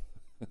daddy.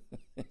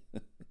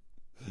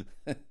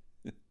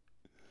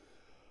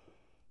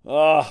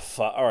 Oh,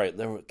 fuck. All right.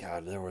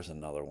 There was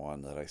another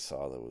one that I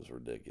saw that was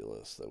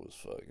ridiculous. That was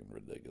fucking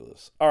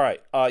ridiculous. All right.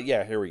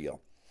 Yeah, here we go.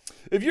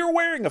 If you're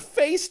wearing a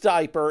face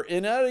diaper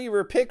in any of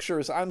her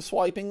pictures, I'm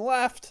swiping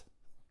left.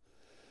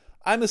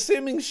 I'm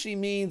assuming she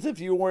means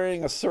if you're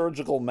wearing a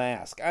surgical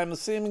mask. I'm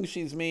assuming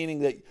she's meaning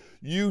that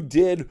you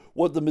did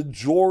what the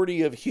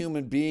majority of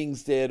human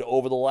beings did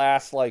over the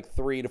last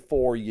 3 to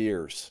 4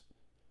 years.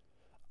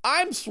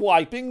 I'm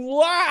swiping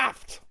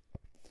left.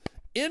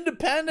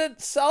 Independent,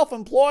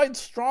 self-employed,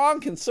 strong,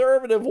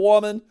 conservative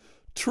woman,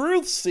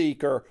 truth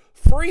seeker,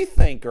 free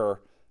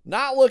thinker,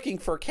 not looking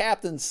for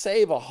Captain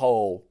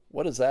Save-A-Ho.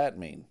 What does that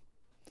mean?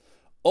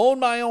 Own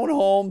my own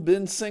home,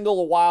 been single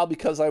a while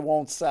because I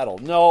won't settle.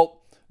 No.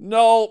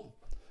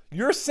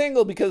 You're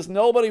single because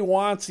nobody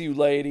wants you,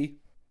 lady.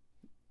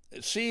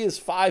 She is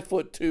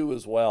 5'2"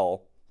 as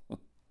well.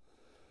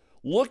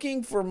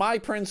 Looking for my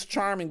Prince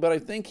Charming, but I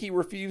think he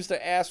refused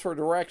to ask for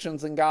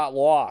directions and got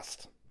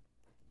lost.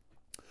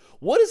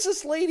 What does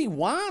this lady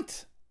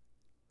want?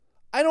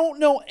 I don't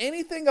know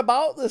anything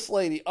about this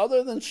lady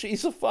other than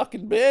she's a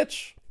fucking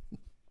bitch.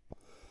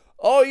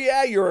 Oh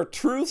yeah, you're a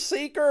truth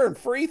seeker and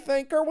free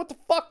thinker? What the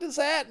fuck does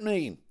that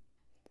mean?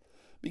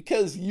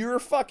 Because you're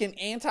fucking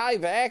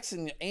anti-vax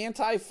and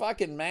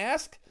anti-fucking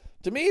mask?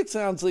 To me, it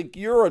sounds like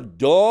you're a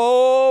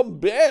dumb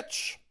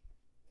bitch.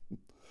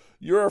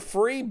 You're a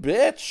free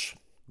bitch.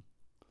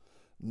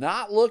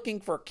 Not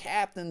looking for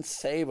Captain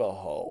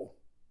Save-A-Ho.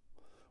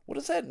 What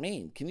does that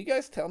mean? Can you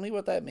guys tell me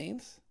what that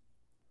means?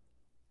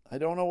 I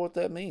don't know what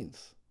that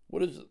means.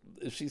 What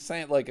is she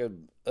saying, like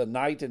a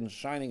knight in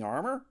shining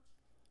armor?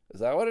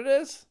 Is that what it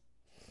is?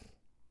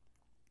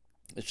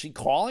 Is she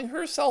calling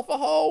herself a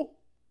hoe?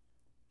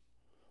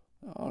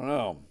 I don't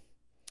know.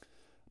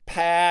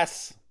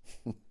 Pass.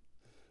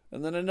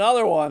 And then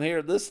another one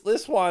here.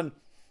 This one,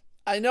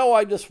 I know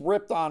I just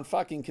ripped on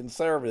fucking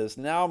conservatives.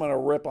 Now I'm going to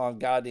rip on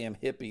goddamn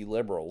hippie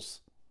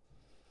liberals.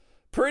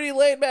 Pretty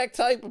laid back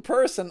type of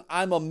person.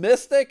 I'm a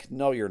mystic.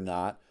 No, you're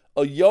not.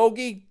 A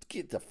yogi.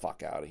 Get the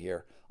fuck out of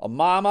here. A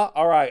mama.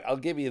 All right, I'll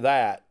give you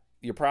that.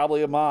 You're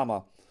probably a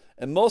mama.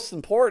 And most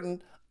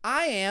important,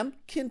 I am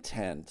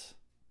content.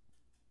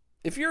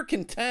 If you're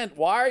content,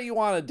 why are you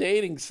on a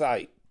dating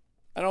site?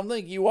 I don't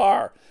think you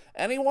are.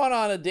 Anyone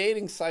on a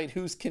dating site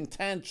who's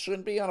content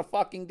shouldn't be on a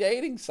fucking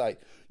dating site.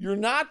 You're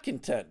not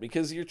content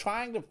because you're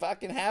trying to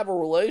fucking have a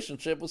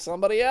relationship with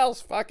somebody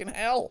else. Fucking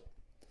hell.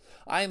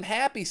 I am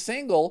happy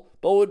single,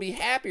 but would be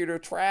happier to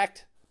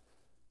attract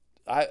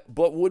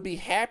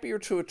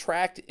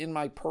in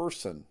my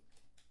person.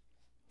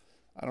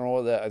 I don't know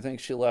what that. I think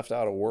she left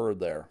out a word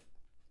there.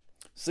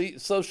 See,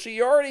 so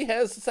she already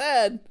has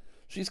said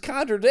she's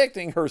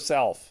contradicting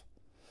herself.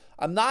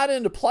 I'm not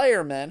into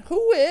player men.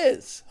 Who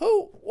is?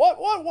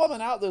 What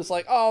woman out there's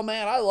like, oh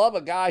man, I love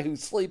a guy who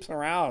sleeps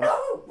around.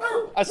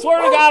 I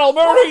swear to God, I'll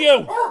murder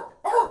you.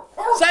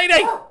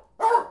 Sadie!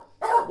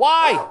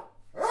 Why?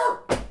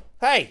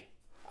 Hey,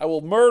 I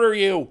will murder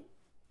you.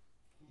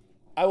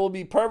 I will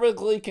be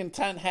perfectly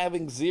content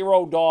having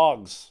 0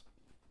 dogs.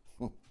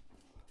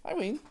 I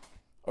mean,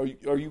 are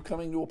you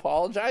coming to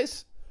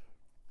apologize?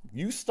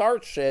 You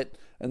start shit,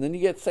 and then you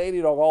get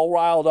Sadie all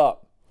riled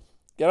up.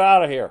 Get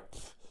out of here.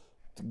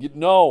 Get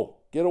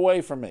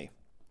away from me.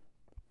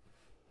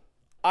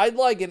 I'd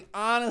like an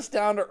honest,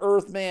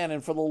 down-to-earth man,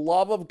 and for the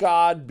love of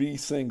God, be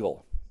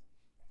single.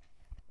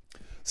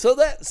 So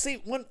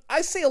when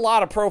I see a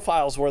lot of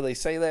profiles where they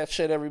say that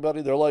shit,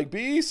 everybody, they're like,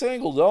 be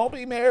single, don't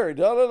be married,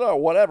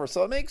 whatever.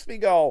 So it makes me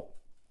go,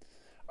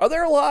 are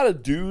there a lot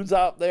of dudes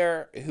out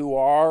there who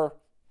are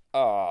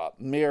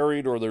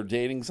married or they're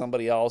dating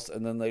somebody else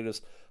and then they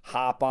just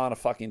hop on a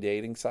fucking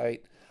dating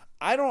site?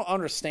 I don't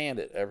understand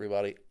it,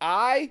 everybody.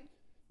 I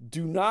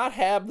do not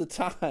have the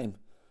time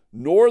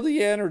nor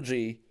the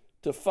energy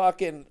to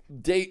fucking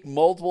date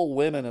multiple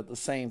women at the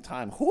same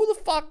time. Who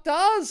the fuck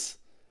does?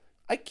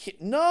 I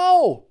can't.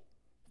 No.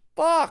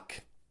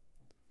 Fuck.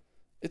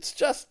 It's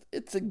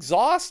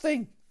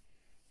exhausting.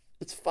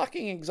 It's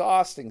fucking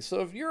exhausting.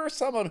 So if you're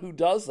someone who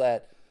does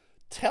that,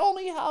 tell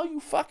me how you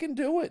fucking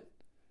do it.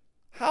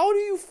 How do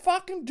you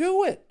fucking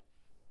do it?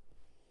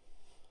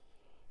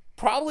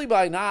 Probably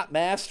by not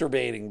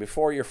masturbating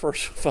before your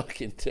first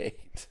fucking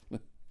date.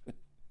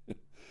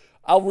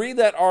 I'll read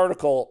that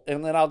article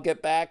and then I'll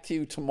get back to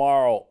you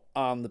tomorrow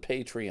on the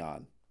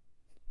Patreon.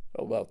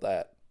 How about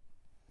that?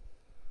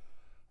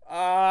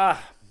 All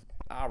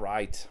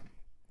right.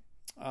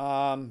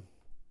 All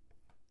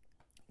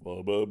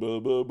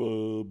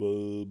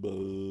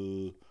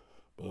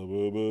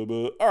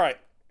right.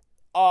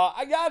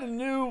 I got a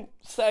new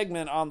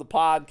segment on the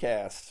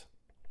podcast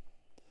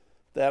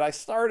that I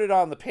started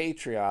on the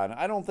Patreon.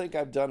 I don't think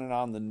I've done it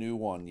on the new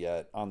one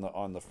yet, on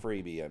the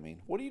freebie. I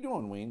mean, what are you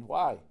doing, Ween?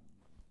 Why?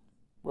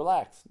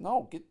 Relax.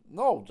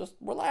 Just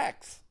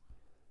relax.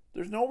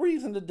 There's no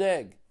reason to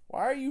dig.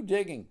 Why are you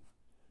digging?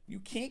 You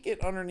can't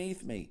get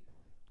underneath me.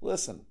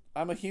 Listen,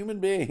 I'm a human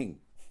being.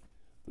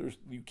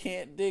 You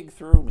can't dig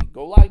through me.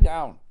 Go lie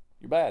down.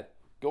 You're bad.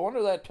 Go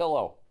under that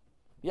pillow.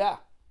 Yeah.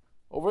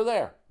 Over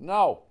there.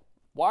 No.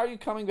 Why are you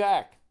coming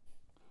back?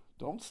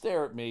 Don't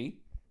stare at me.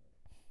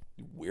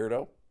 You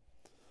weirdo.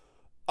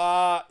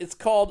 It's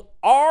called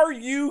Are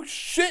You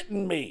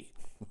Shitting Me?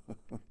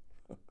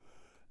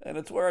 And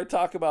it's where I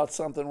talk about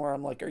something where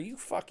I'm like, are you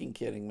fucking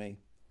kidding me?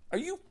 Are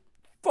you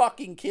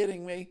fucking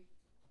kidding me?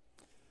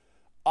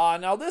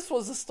 Now, this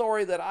was a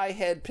story that I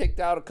had picked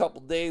out a couple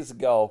days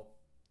ago.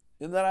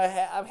 And then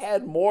I've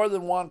had more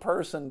than one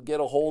person get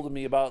a hold of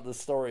me about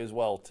this story as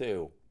well,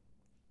 too.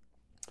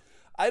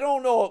 I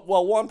don't know.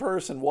 Well, one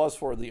person was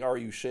for the Are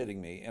You Shitting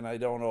Me? And I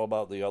don't know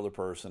about the other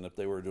person, if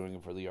they were doing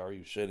it for the Are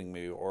You Shitting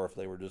Me? Or if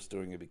they were just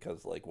doing it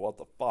because, like, what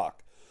the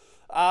fuck?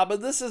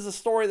 But this is a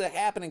story that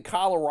happened in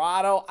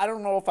Colorado. I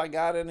don't know if I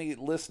got any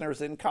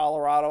listeners in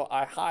Colorado.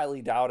 I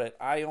highly doubt it.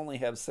 I only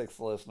have 6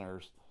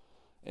 listeners.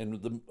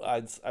 And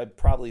I'd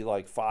probably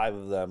like 5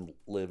 of them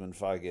live in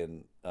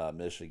fucking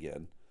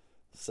Michigan.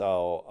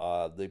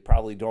 So they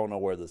probably don't know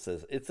where this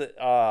is. It's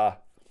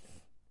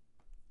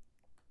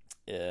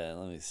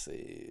let me see.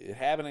 It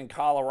happened in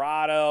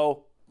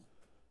Colorado.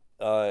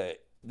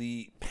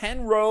 the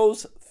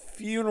Penrose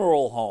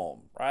Funeral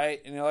Home,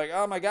 right? And you're like,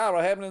 oh my God,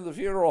 what happened in the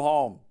funeral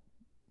home?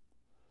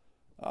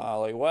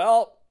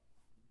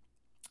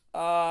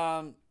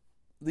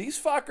 These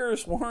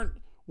fuckers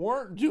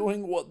weren't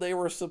doing what they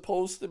were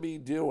supposed to be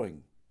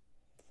doing.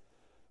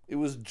 It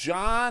was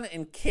John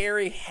and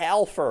Carrie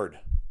Halford.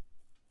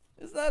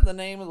 Isn't that the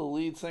name of the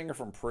lead singer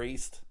from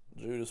Priest?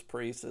 Judas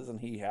Priest,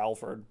 isn't he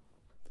Halford?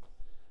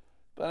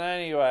 But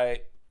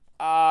anyway,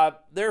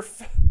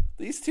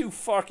 these two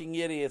fucking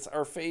idiots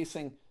are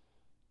facing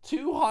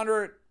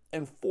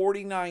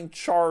 249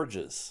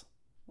 charges.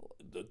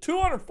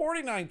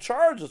 249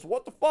 charges?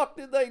 What the fuck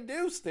did they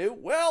do, Stu?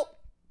 Well,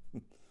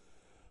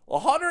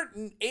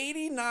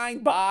 189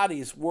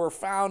 bodies were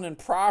found and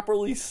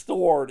properly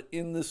stored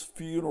in this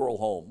funeral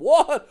home.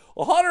 What?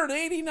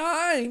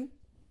 189?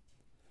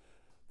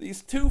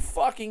 These two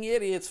fucking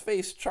idiots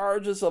face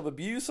charges of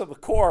abuse of a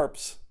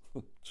corpse.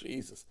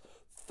 Jesus.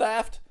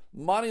 Theft,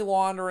 money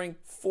laundering,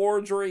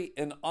 forgery,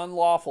 and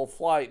unlawful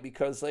flight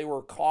because they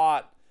were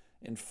caught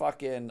in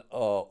fucking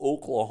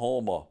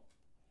Oklahoma.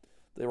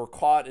 They were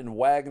caught in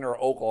Wagner,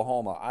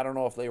 Oklahoma. I don't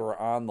know if they were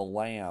on the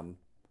lam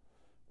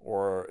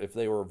or if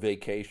they were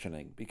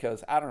vacationing.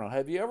 Because, I don't know,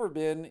 have you ever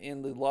been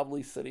in the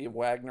lovely city of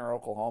Wagner,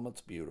 Oklahoma?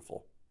 It's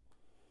beautiful.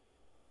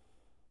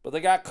 But they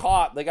got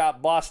caught. They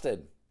got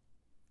busted.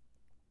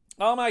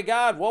 Oh my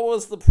God, what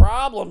was the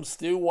problem,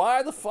 Stu?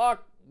 Why the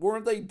fuck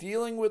weren't they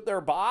dealing with their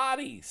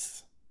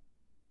bodies?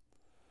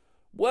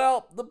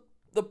 Well,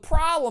 the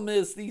problem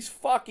is these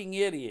fucking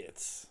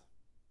idiots.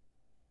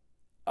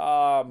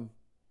 They're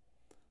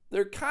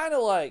kind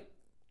of like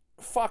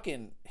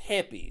fucking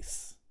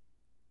hippies.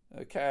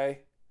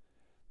 Okay?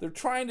 They're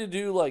trying to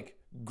do like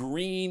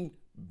green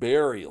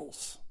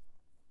burials.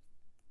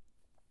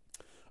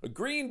 A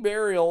green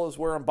burial is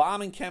where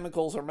embalming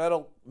chemicals or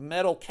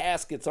metal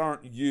caskets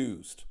aren't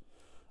used.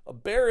 A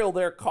burial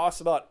there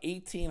costs about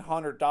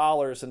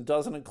 $1,800 and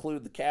doesn't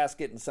include the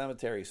casket and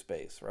cemetery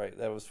space, right?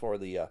 That was for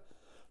the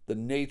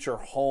nature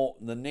home,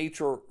 the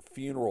nature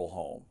funeral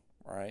home,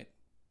 right?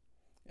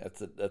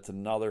 That's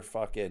another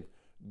fucking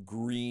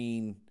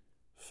green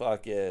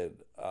fucking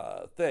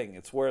thing.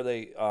 It's where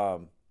they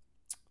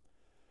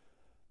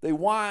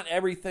want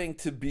everything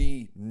to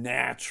be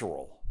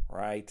natural,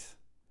 right?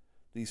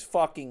 These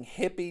fucking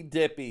hippie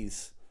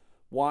dippies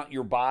want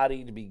your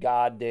body to be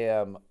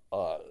goddamn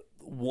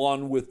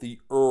one with the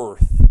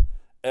earth.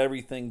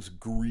 Everything's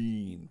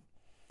green.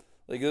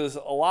 Like there's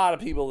a lot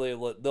of people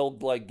they'll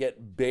like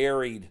get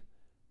buried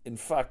in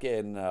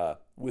fucking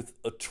with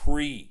a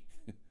tree.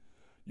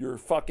 Your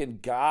fucking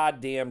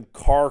goddamn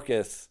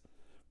carcass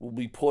will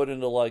be put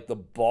into like the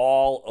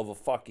ball of a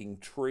fucking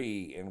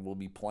tree and will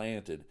be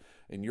planted,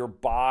 and your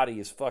body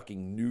is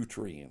fucking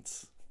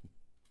nutrients.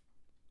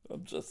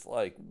 I'm just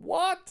like,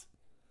 what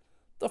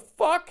the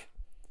fuck?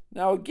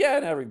 Now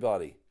again,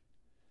 everybody,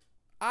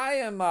 I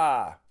am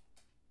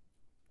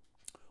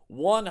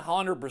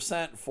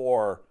 100%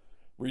 for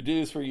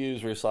reduce,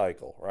 reuse,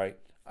 recycle, right?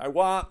 I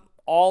want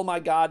all my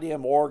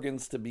goddamn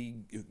organs to be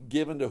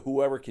given to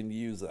whoever can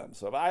use them.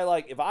 So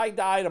if I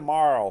die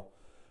tomorrow,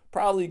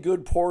 probably a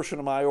good portion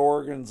of my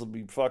organs will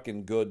be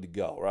fucking good to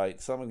go,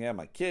 right? Someone can have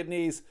my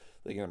kidneys,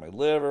 they can have my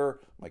liver,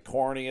 my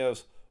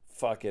corneas,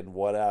 fucking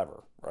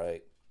whatever,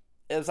 right?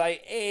 As I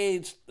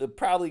age, they're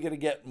probably going to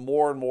get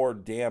more and more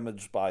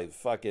damaged by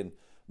fucking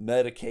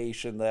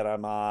medication that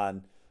I'm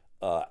on,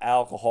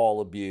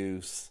 alcohol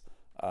abuse.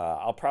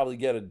 I'll probably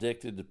get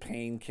addicted to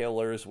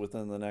painkillers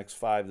within the next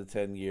 5 to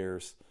 10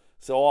 years.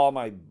 So all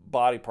my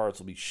body parts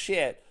will be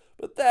shit.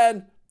 But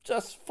then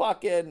just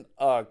fucking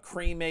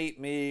cremate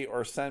me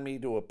or send me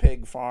to a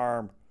pig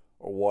farm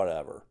or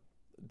whatever.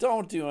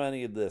 Don't do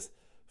any of this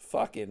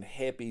fucking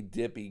hippy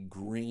dippy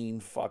green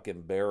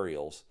fucking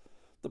burials.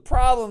 The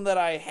problem that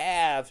I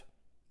have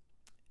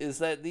is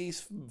that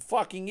these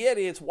fucking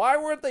idiots, why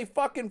weren't they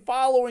fucking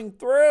following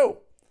through?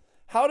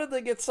 How did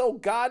they get so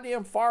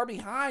goddamn far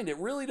behind? It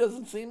really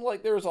doesn't seem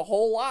like there's a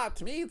whole lot.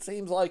 To me, it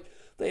seems like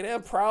they'd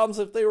have problems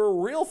if they were a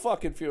real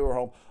fucking funeral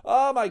home.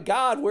 Oh my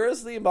God,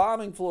 where's the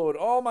embalming fluid?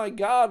 Oh my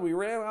God, we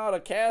ran out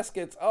of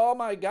caskets. Oh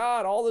my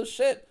God, all this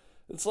shit.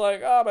 It's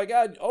like, oh my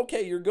God,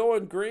 okay, you're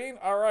going green?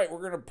 All right,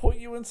 we're going to put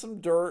you in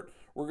some dirt.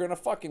 We're going to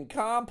fucking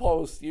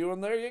compost you,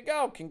 and there you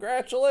go.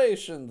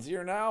 Congratulations,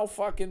 you're now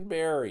fucking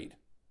buried.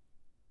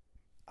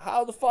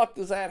 How the fuck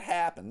does that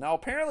happen? Now,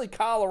 apparently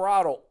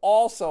Colorado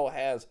also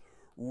has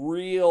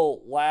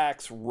real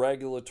lax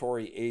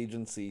regulatory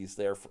agencies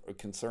there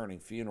concerning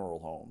funeral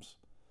homes.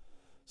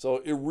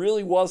 So it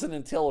really wasn't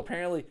until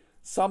apparently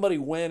somebody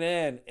went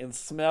in and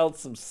smelled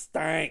some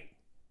stank.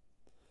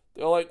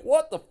 They're like,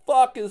 what the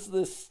fuck is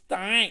this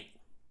stank?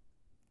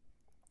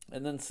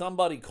 And then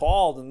somebody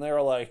called and they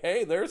were like,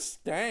 hey, there's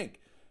stank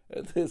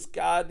at this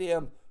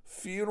goddamn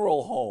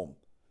funeral home.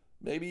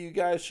 Maybe you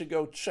guys should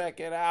go check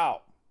it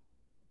out.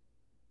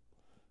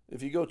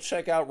 If you go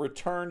check out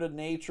Return to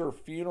Nature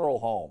Funeral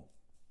Home,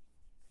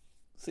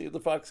 see what the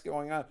fuck's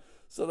going on.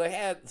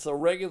 So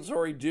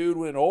regulatory dude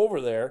went over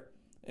there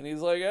and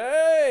he's like,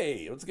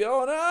 hey, what's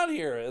going on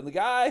here? And the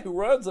guy who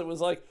runs it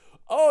was like,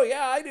 Oh,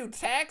 yeah, I do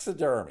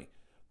taxidermy.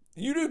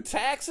 You do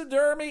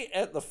taxidermy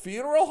at the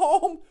funeral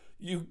home?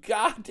 You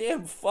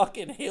goddamn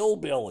fucking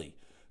hillbilly.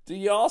 Do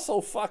you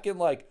also fucking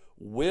like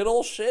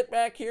whittle shit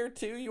back here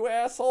too, you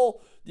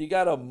asshole? You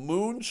got a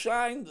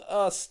moonshine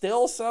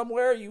still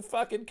somewhere, you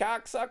fucking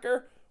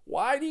cocksucker?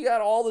 Why do you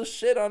got all this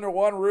shit under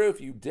one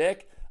roof, you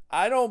dick?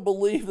 I don't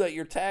believe that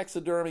you're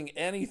taxiderming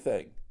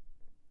anything.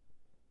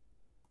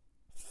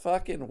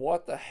 Fucking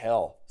what the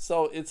hell?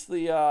 So it's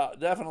the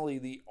definitely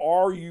the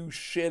are you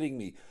shitting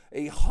me?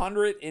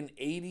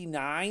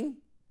 189?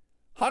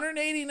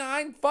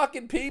 189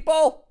 fucking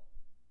people?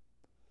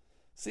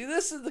 See,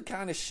 this is the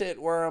kind of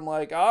shit where I'm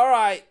like, all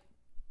right,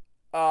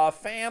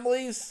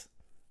 families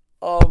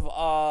of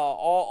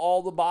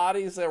all the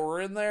bodies that were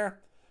in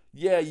there,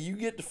 yeah, you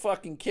get to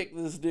fucking kick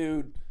this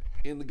dude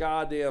in the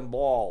goddamn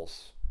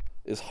balls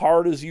as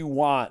hard as you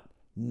want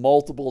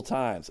multiple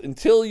times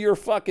until your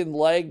fucking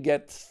leg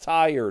gets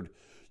tired.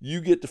 You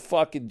get to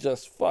fucking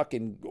just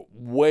fucking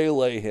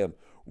waylay him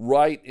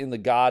right in the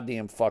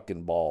goddamn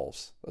fucking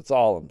balls. That's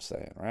all I'm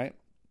saying, right?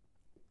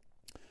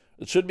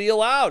 It should be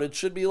allowed. It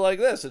should be like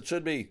this. It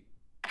should be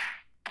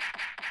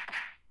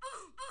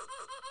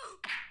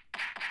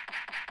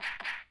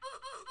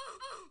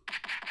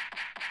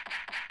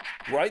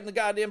right in the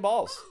goddamn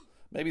balls.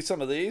 Maybe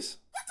some of these.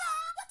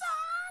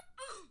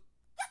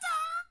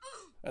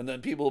 And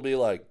then people will be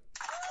like,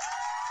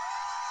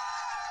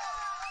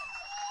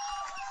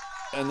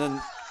 and then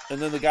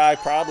the guy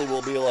probably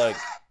will be like,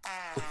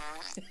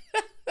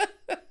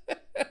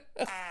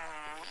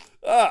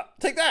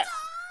 take that.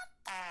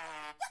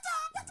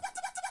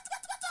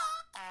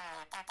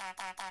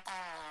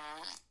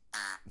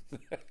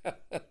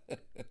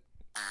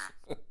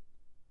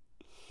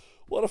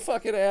 What a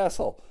fucking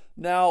asshole.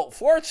 Now,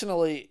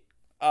 fortunately,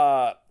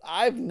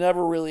 I've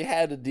never really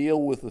had to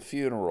deal with the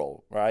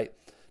funeral, right?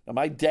 Now,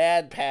 my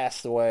dad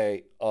passed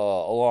away a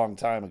long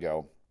time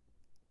ago,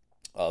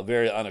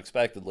 very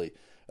unexpectedly.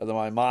 And then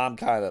my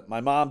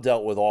mom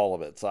dealt with all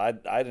of it, so I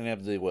didn't have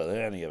to deal with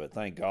any of it,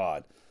 thank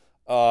God.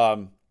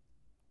 But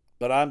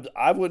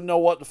I wouldn't know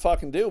what to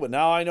fucking do. But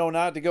now I know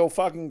not to go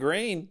fucking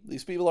green.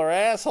 These people are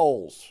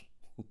assholes.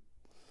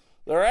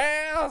 They're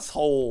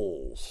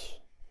assholes.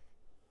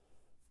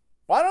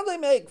 Why don't they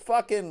make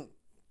fucking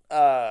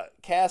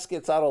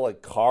caskets out of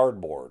like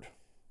cardboard,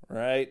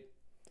 right?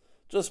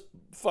 Just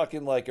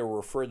fucking like a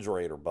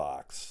refrigerator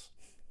box.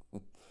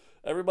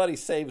 Everybody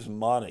saves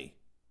money.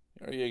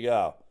 There you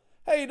go.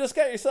 Hey, you just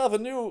got yourself a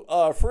new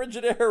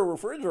Frigidaire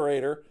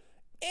refrigerator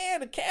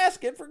and a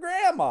casket for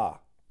grandma.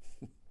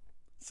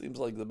 Seems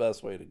like the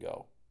best way to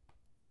go.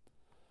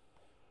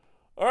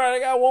 All right, I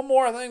got one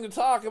more thing to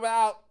talk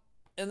about,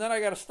 and then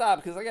I got to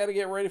stop because I got to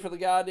get ready for the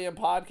goddamn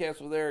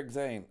podcast with Eric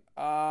Zane.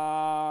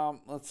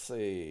 Let's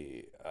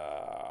see.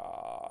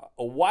 A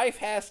wife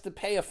has to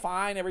pay a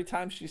fine every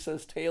time she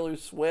says Taylor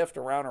Swift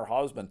around her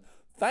husband.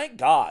 Thank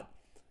God.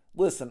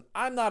 Listen,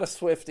 I'm not a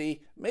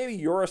Swiftie. Maybe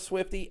you're a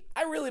Swiftie.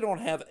 I really don't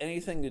have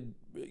anything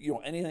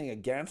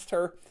against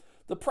her.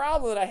 The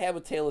problem that I have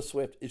with Taylor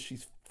Swift is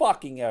she's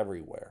fucking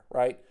everywhere,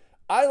 right?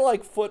 I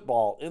like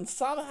football, and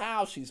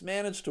somehow she's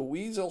managed to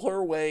weasel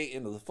her way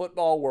into the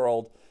football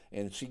world,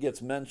 and she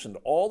gets mentioned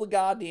all the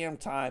goddamn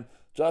time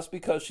just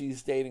because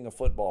she's dating a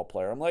football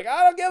player. I'm like,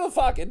 I don't give a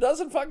fuck. It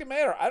doesn't fucking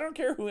matter. I don't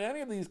care who any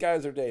of these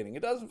guys are dating.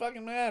 It doesn't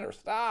fucking matter.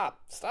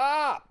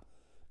 Stop.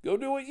 Go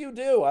do what you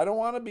do. I don't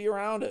want to be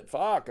around it.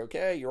 Fuck,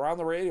 okay? You're on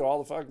the radio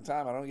all the fucking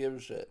time. I don't give a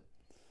shit.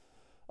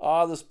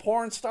 This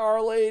porn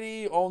star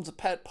lady owns a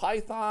pet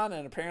python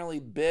and apparently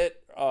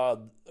bit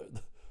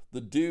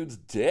the dude's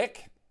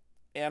dick.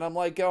 And I'm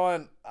like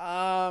going,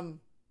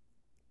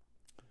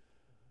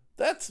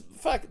 that's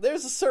fuck.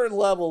 There's a certain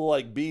level of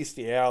like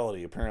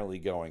bestiality apparently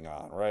going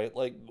on, right?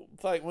 Like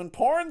when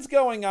porn's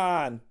going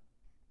on.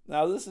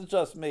 Now this is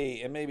just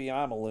me, and maybe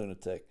I'm a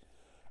lunatic.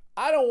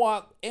 I don't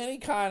want any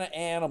kind of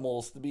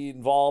animals to be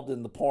involved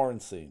in the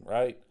porn scene,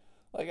 right?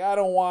 Like I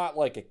don't want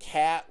like a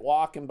cat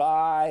walking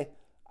by.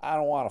 I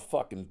don't want a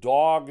fucking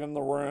dog in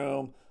the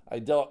room. I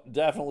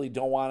definitely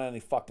don't want any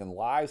fucking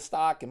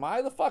livestock. Am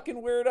I the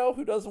fucking weirdo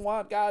who doesn't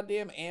want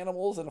goddamn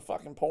animals in a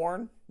fucking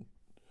porn?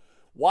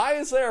 Why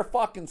is there a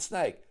fucking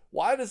snake?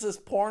 Why does this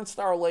porn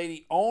star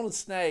lady own a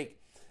snake?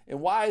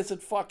 And why is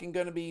it fucking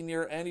going to be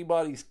near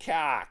anybody's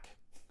cock?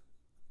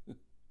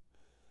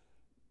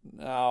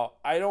 Now,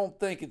 I don't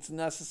think it's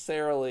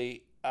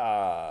necessarily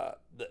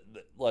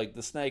like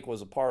the snake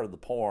was a part of the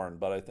porn,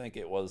 but I think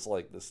it was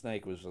like the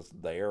snake was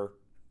just there.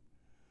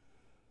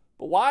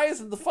 But why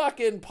isn't the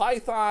fucking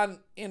python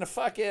in a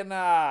fucking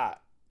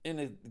in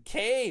a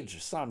cage or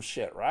some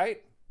shit,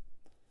 right?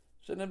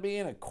 Shouldn't it be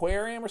in an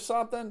aquarium or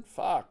something?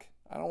 Fuck.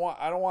 I don't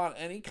want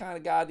any kind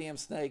of goddamn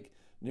snake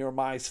near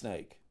my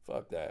snake.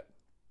 Fuck that.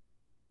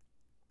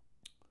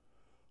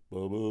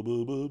 All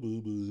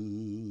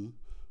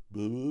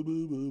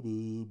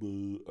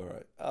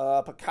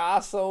right.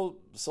 Picasso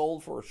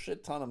sold for a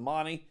shit ton of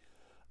money.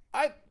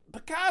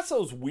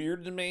 Picasso's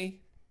weird to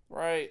me.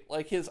 Right?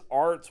 Like his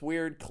art's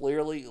weird,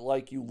 clearly.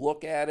 Like you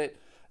look at it,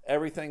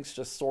 everything's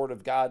just sort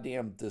of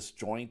goddamn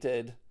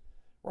disjointed.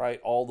 right?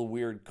 All the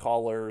weird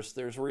colors.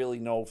 There's really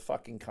no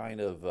fucking kind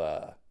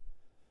of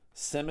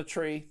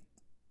symmetry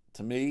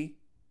to me.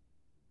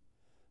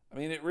 I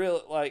mean, it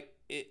really, like,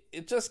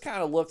 it just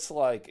kind of looks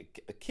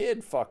like a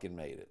kid fucking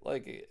made it.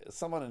 Like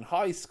someone in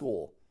high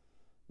school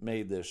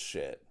made this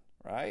shit,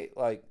 right?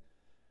 Like,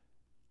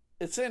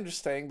 it's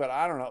interesting, but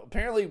I don't know.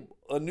 Apparently,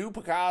 a new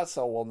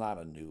Picasso, well,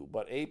 not a new,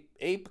 but a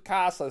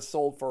Picasso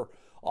sold for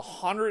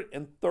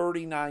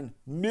 $139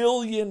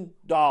 million.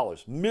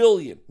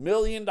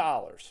 Million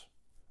dollars.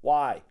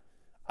 Why?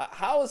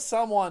 How is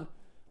someone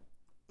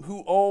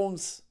who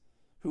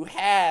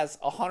has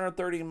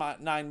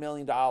 $139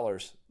 million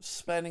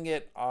spending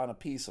it on a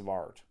piece of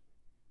art?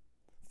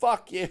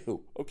 Fuck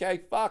you,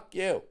 okay? Fuck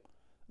you.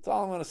 That's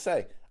all I'm going to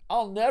say.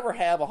 I'll never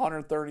have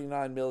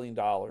 $139 million.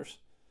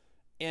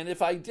 And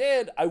if I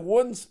did, I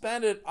wouldn't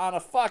spend it on a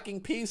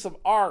fucking piece of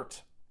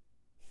art.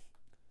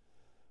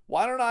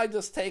 Why don't I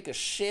just take a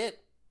shit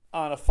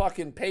on a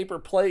fucking paper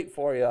plate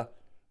for you,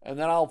 and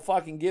then I'll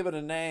fucking give it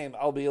a name.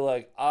 I'll be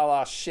like, a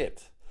la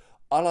shit.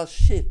 A la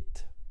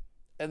shit.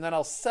 And then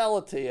I'll sell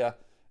it to you,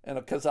 and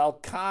because I'll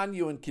con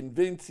you and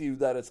convince you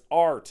that it's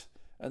art,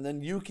 and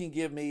then you can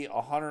give me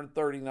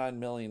 $139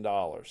 million.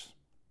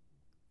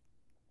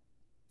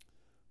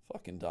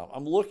 Fucking dumb.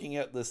 I'm looking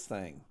at this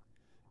thing.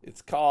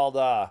 It's called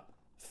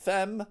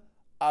Femme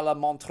à la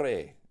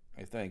Montré.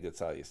 I think that's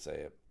how you say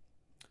it.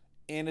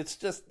 And it's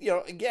just,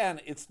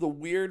 again, it's the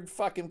weird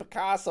fucking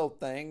Picasso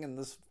thing, and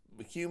this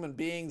human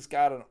being's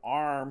got an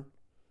arm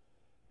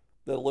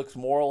that looks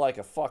more like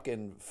a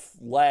fucking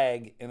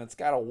leg, and it's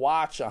got a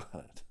watch on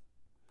it.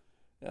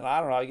 And I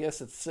don't know, I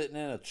guess it's sitting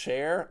in a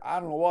chair. I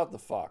don't know what the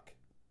fuck.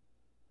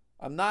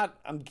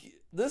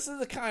 This is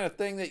the kind of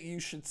thing that you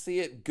should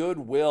see at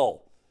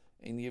Goodwill.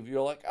 And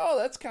you're like, oh,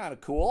 that's kind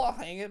of cool. I'll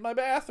hang it in my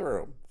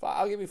bathroom.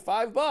 I'll give you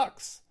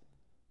 $5,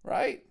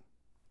 right?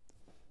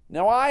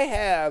 Now I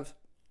have,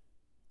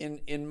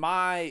 in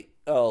my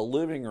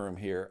living room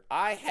here,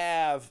 I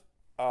have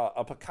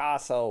a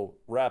Picasso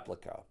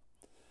replica.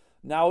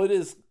 Now it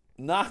is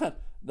not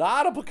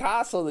a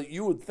Picasso that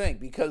you would think,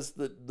 because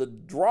the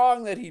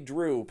drawing that he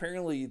drew,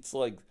 apparently it's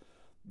like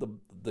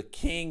the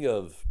king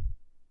of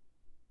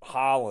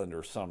Holland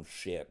or some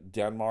shit.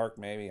 Denmark,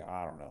 maybe?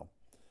 I don't know.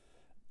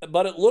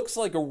 But it looks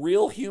like a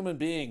real human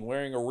being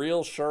wearing a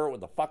real shirt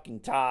with a fucking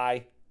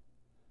tie.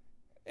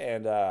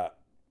 And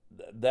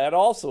that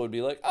also would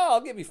be like, oh,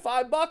 I'll give you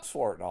 $5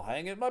 for it, and I'll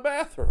hang it in my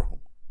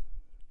bathroom.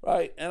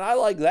 Right? And I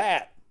like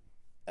that.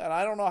 And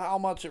I don't know how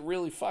much it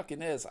really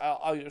fucking is.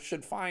 I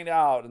should find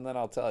out, and then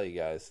I'll tell you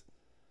guys.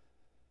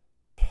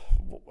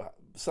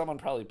 Someone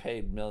probably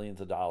paid millions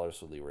of dollars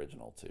for the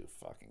original, too.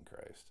 Fucking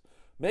Christ.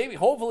 Maybe,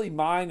 hopefully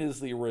mine is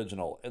the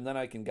original, and then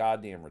I can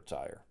goddamn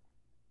retire.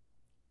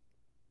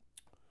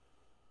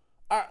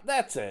 All right,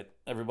 that's it,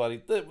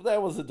 everybody.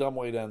 That was a dumb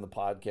way to end the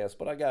podcast,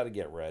 but I got to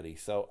get ready.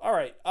 So, all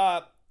right.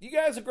 You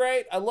guys are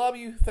great. I love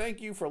you. Thank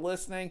you for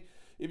listening.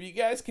 If you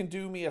guys can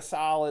do me a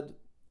solid,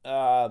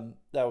 that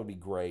would be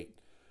great.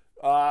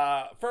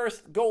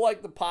 First, go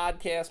like the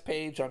podcast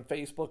page on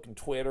Facebook and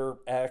Twitter,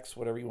 X,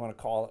 whatever you want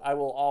to call it. I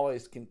will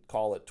always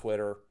call it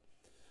Twitter.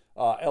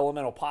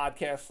 Elemental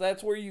Podcast.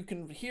 That's where you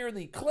can hear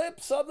the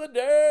clips of the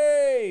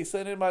day.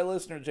 Send in my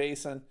listener,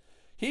 Jason.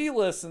 He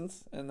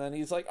listens, and then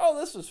he's like, oh,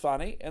 this was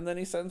funny, and then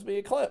he sends me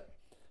a clip.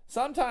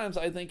 Sometimes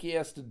I think he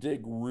has to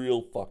dig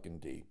real fucking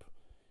deep.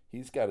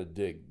 He's got to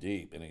dig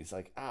deep, and he's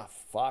like,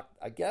 fuck,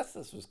 I guess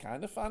this was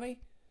kind of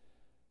funny.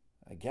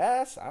 I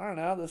guess, I don't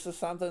know, this is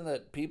something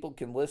that people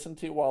can listen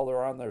to while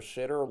they're on their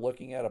shitter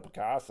looking at a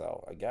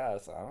Picasso, I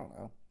guess, I don't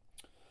know.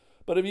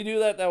 But if you do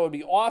that, that would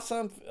be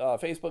awesome.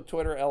 Facebook,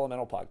 Twitter,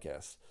 Elemental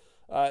Podcasts.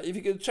 If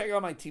you could check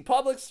out my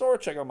TeePublic store,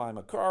 check out my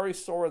Mercari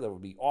store, that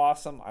would be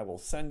awesome. I will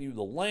send you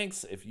the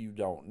links if you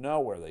don't know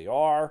where they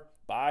are.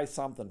 Buy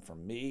something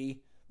from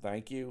me.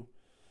 Thank you.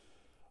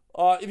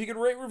 If you could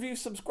rate, review,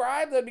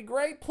 subscribe, that'd be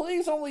great.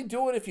 Please only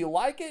do it if you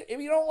like it. If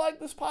you don't like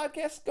this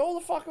podcast, go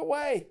the fuck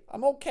away.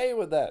 I'm okay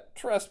with that.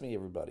 Trust me,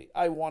 everybody.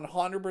 I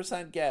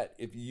 100% get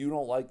if you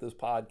don't like this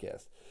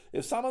podcast.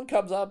 If someone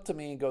comes up to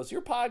me and goes,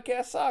 your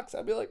podcast sucks,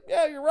 I'd be like,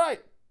 yeah, you're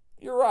right.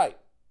 You're right.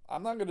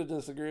 I'm not going to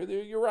disagree with you.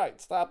 You're right.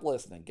 Stop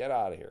listening. Get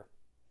out of here.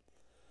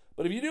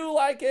 But if you do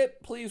like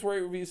it, please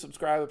rate, review,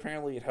 subscribe.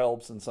 Apparently it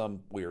helps in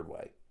some weird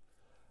way.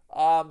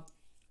 And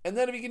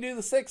then if you can do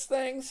the 6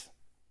 things,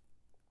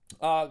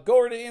 go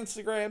over to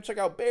Instagram. Check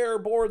out Bear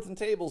Boards and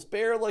Tables.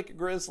 Bear like a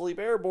grizzly.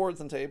 Bear Boards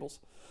and Tables.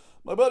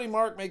 My buddy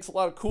Mark makes a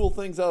lot of cool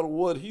things out of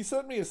wood. He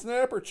sent me a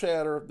snapper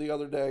chatter the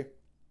other day.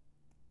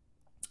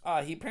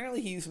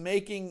 He's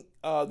making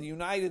the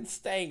United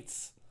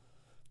States,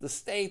 the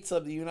states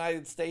of the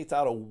United States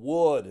out of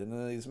wood, and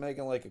then he's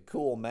making like a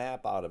cool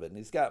map out of it, and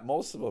he's got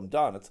most of them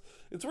done.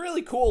 It's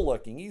really cool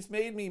looking. He's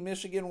made me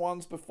Michigan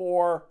ones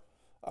before.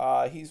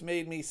 He's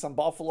made me some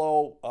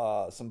buffalo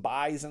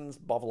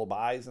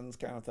bisons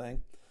kind of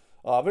thing.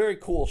 Very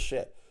cool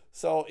shit.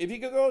 So if you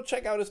could go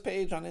check out his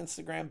page on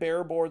Instagram,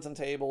 Bear Boards and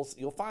Tables,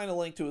 you'll find a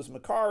link to his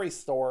Mercari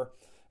store,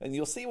 and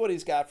you'll see what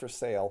he's got for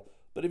sale.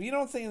 But if you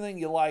don't see anything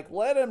you like,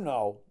 let him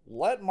know.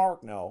 Let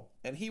Mark know,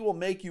 and he will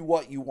make you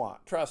what you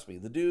want. Trust me,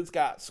 the dude's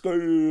got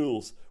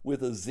skills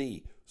with a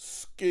Z.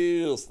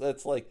 Skills.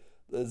 That's like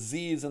the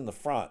Z is in the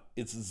front.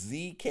 It's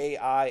ZKILLZ.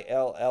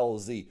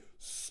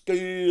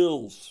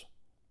 Skills.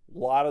 A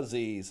lot of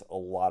Z's, a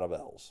lot of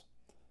L's.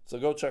 So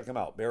go check them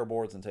out. Bear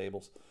Boards and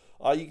Tables.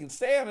 You can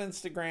stay on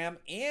Instagram,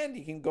 and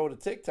you can go to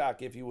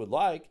TikTok if you would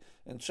like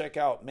and check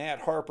out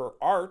Matt Harper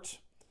Art.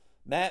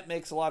 Matt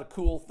makes a lot of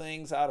cool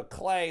things out of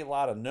clay, a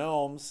lot of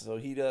gnomes. So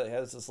he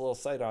has this little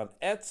site on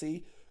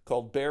Etsy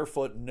called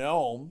Barefoot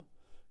Gnome.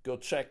 Go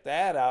check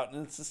that out.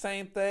 And it's the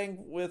same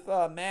thing with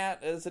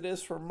Matt as it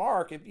is for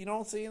Mark. If you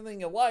don't see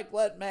anything you like,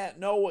 let Matt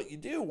know what you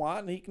do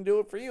want, and he can do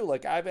it for you.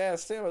 Like I've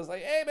asked him, I was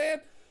like, hey,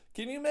 man,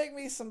 can you make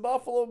me some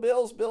Buffalo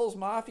Bills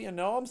Mafia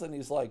gnomes? And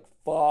he's like,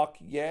 fuck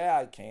yeah,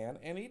 I can.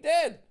 And he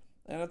did.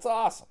 And it's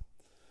awesome.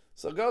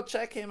 So go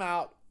check him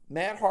out.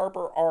 Matt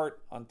Harper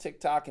Art on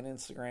TikTok and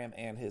Instagram,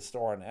 and his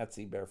store on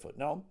Etsy, Barefoot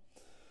Gnome.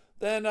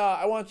 Then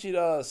I want you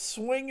to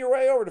swing your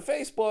way over to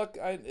Facebook.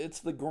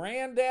 It's the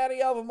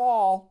granddaddy of them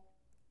all.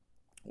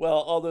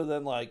 Well, other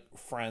than like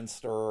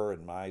Friendster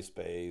and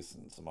MySpace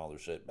and some other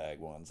shitbag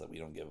ones that we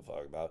don't give a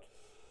fuck about.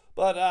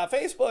 But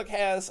Facebook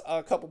has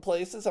a couple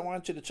places. I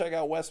want you to check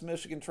out West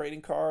Michigan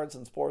Trading Cards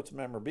and Sports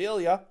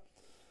Memorabilia.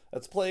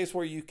 That's a place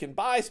where you can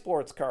buy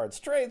sports cards,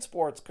 trade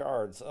sports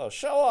cards,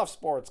 show off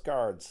sports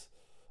cards,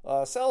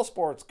 sell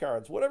sports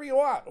cards, whatever you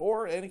want,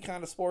 or any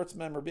kind of sports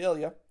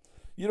memorabilia.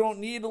 You don't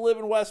need to live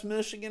in West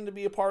Michigan to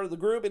be a part of the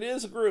group. It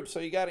is a group, so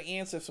you got to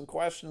answer some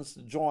questions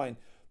to join.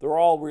 They're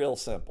all real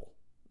simple.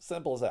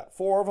 Simple as that.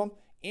 4 of them.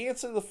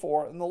 Answer the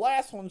 4. And the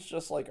last one's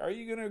just like, are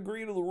you going to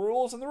agree to the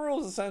rules? And the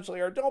rules essentially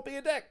are, don't be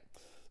a dick.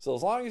 So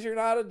as long as you're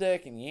not a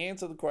dick and you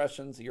answer the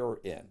questions, you're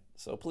in.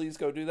 So please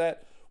go do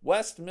that.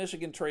 West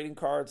Michigan Trading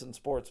Cards and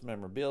Sports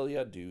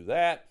Memorabilia. Do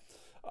that.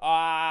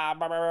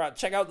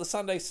 Check out the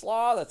Sunday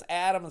Slaw. That's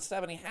Adam and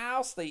Stephanie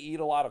House. They eat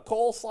a lot of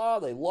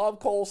coleslaw. They love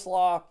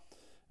coleslaw.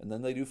 And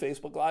then they do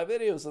Facebook Live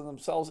videos of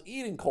themselves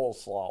eating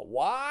coleslaw.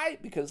 Why?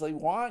 Because they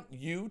want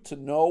you to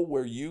know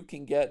where you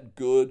can get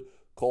good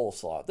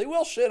coleslaw. They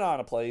will shit on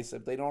a place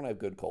if they don't have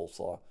good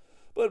coleslaw.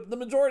 But the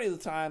majority of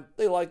the time,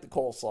 they like the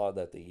coleslaw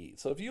that they eat.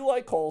 So if you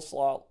like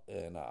coleslaw,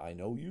 and I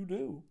know you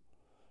do,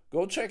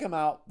 go check them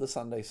out, the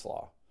Sunday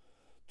Slaw.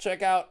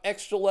 Check out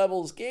Extra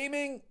Levels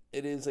Gaming.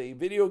 It is a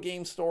video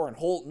game store in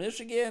Holt,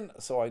 Michigan.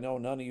 So I know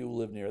none of you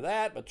live near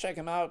that, but check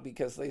them out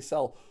because they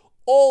sell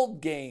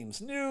old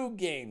games, new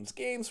games,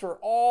 games for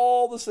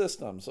all the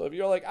systems. So if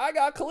you're like, I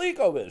got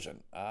ColecoVision,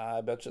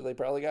 I bet you they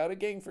probably got a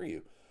game for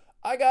you.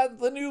 I got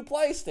the new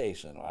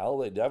PlayStation. Well,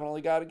 they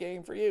definitely got a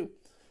game for you.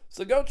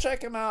 So go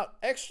check them out,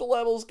 Extra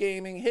Levels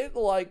Gaming, hit the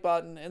like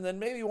button, and then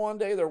maybe one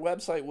day their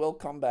website will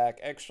come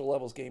back,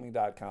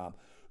 extralevelsgaming.com.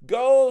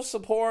 Go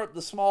support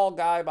the small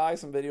guy, buy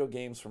some video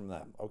games from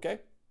them,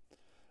 okay?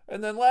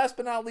 And then last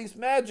but not least,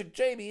 Magic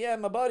JBM,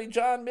 my buddy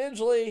John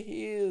Midgley.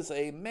 He is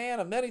a man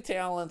of many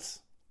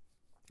talents,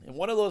 and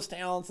one of those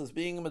talents is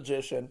being a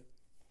magician.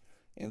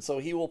 And so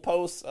he will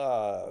post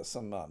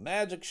some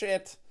magic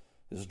shit,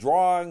 his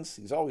drawings.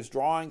 He's always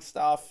drawing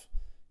stuff.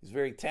 He's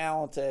very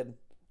talented.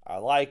 I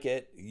like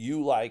it.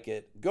 You like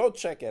it. Go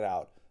check it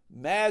out.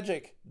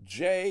 Magic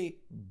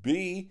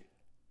JBM.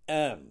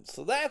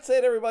 So that's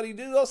it, everybody.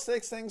 Do those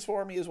 6 things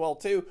for me as well,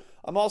 too.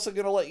 I'm also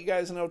going to let you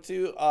guys know,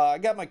 too, I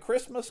got my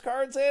Christmas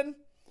cards in.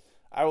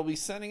 I will be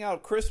sending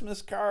out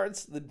Christmas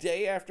cards the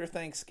day after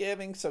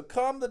Thanksgiving. So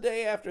come the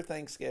day after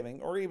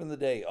Thanksgiving, or even the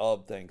day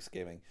of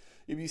Thanksgiving,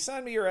 if you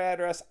send me your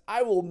address,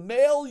 I will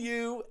mail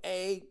you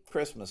a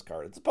Christmas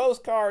card. It's a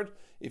postcard.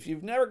 If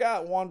you've never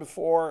got one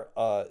before,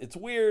 it's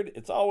weird.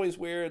 It's always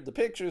weird. The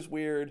picture's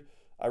weird.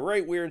 I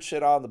write weird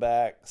shit on the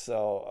back.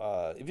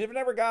 So if you've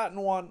never gotten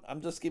one,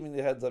 I'm just giving you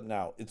the heads up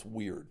now. It's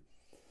weird.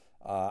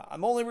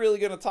 I'm only really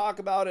going to talk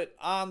about it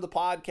on the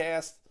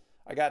podcast.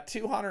 I got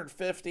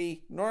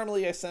 250.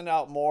 Normally I send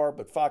out more,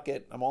 but fuck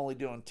it. I'm only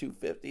doing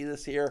 250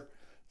 this year.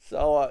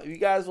 So if you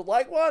guys would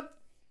like one,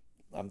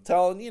 I'm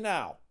telling you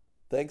now.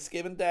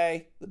 Thanksgiving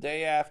Day, the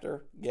day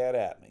after, get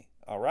at me.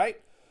 All right?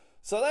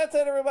 So that's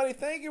it, everybody.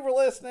 Thank you for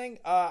listening.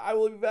 I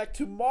will be back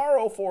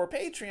tomorrow for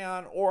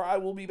Patreon, or I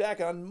will be back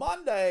on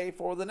Monday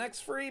for the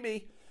next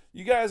freebie.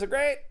 You guys are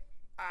great.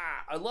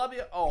 I love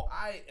you. Oh,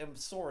 I am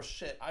sore as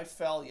shit. I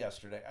fell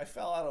yesterday. I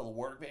fell out of the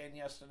work van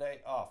yesterday.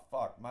 Oh,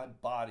 fuck. My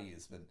body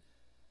has been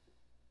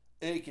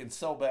aching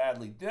so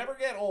badly. Never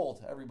get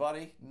old,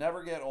 everybody.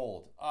 Never get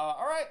old.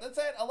 All right, that's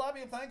it. I love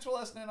you. Thanks for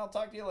listening. I'll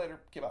talk to you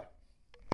later. Okay, bye.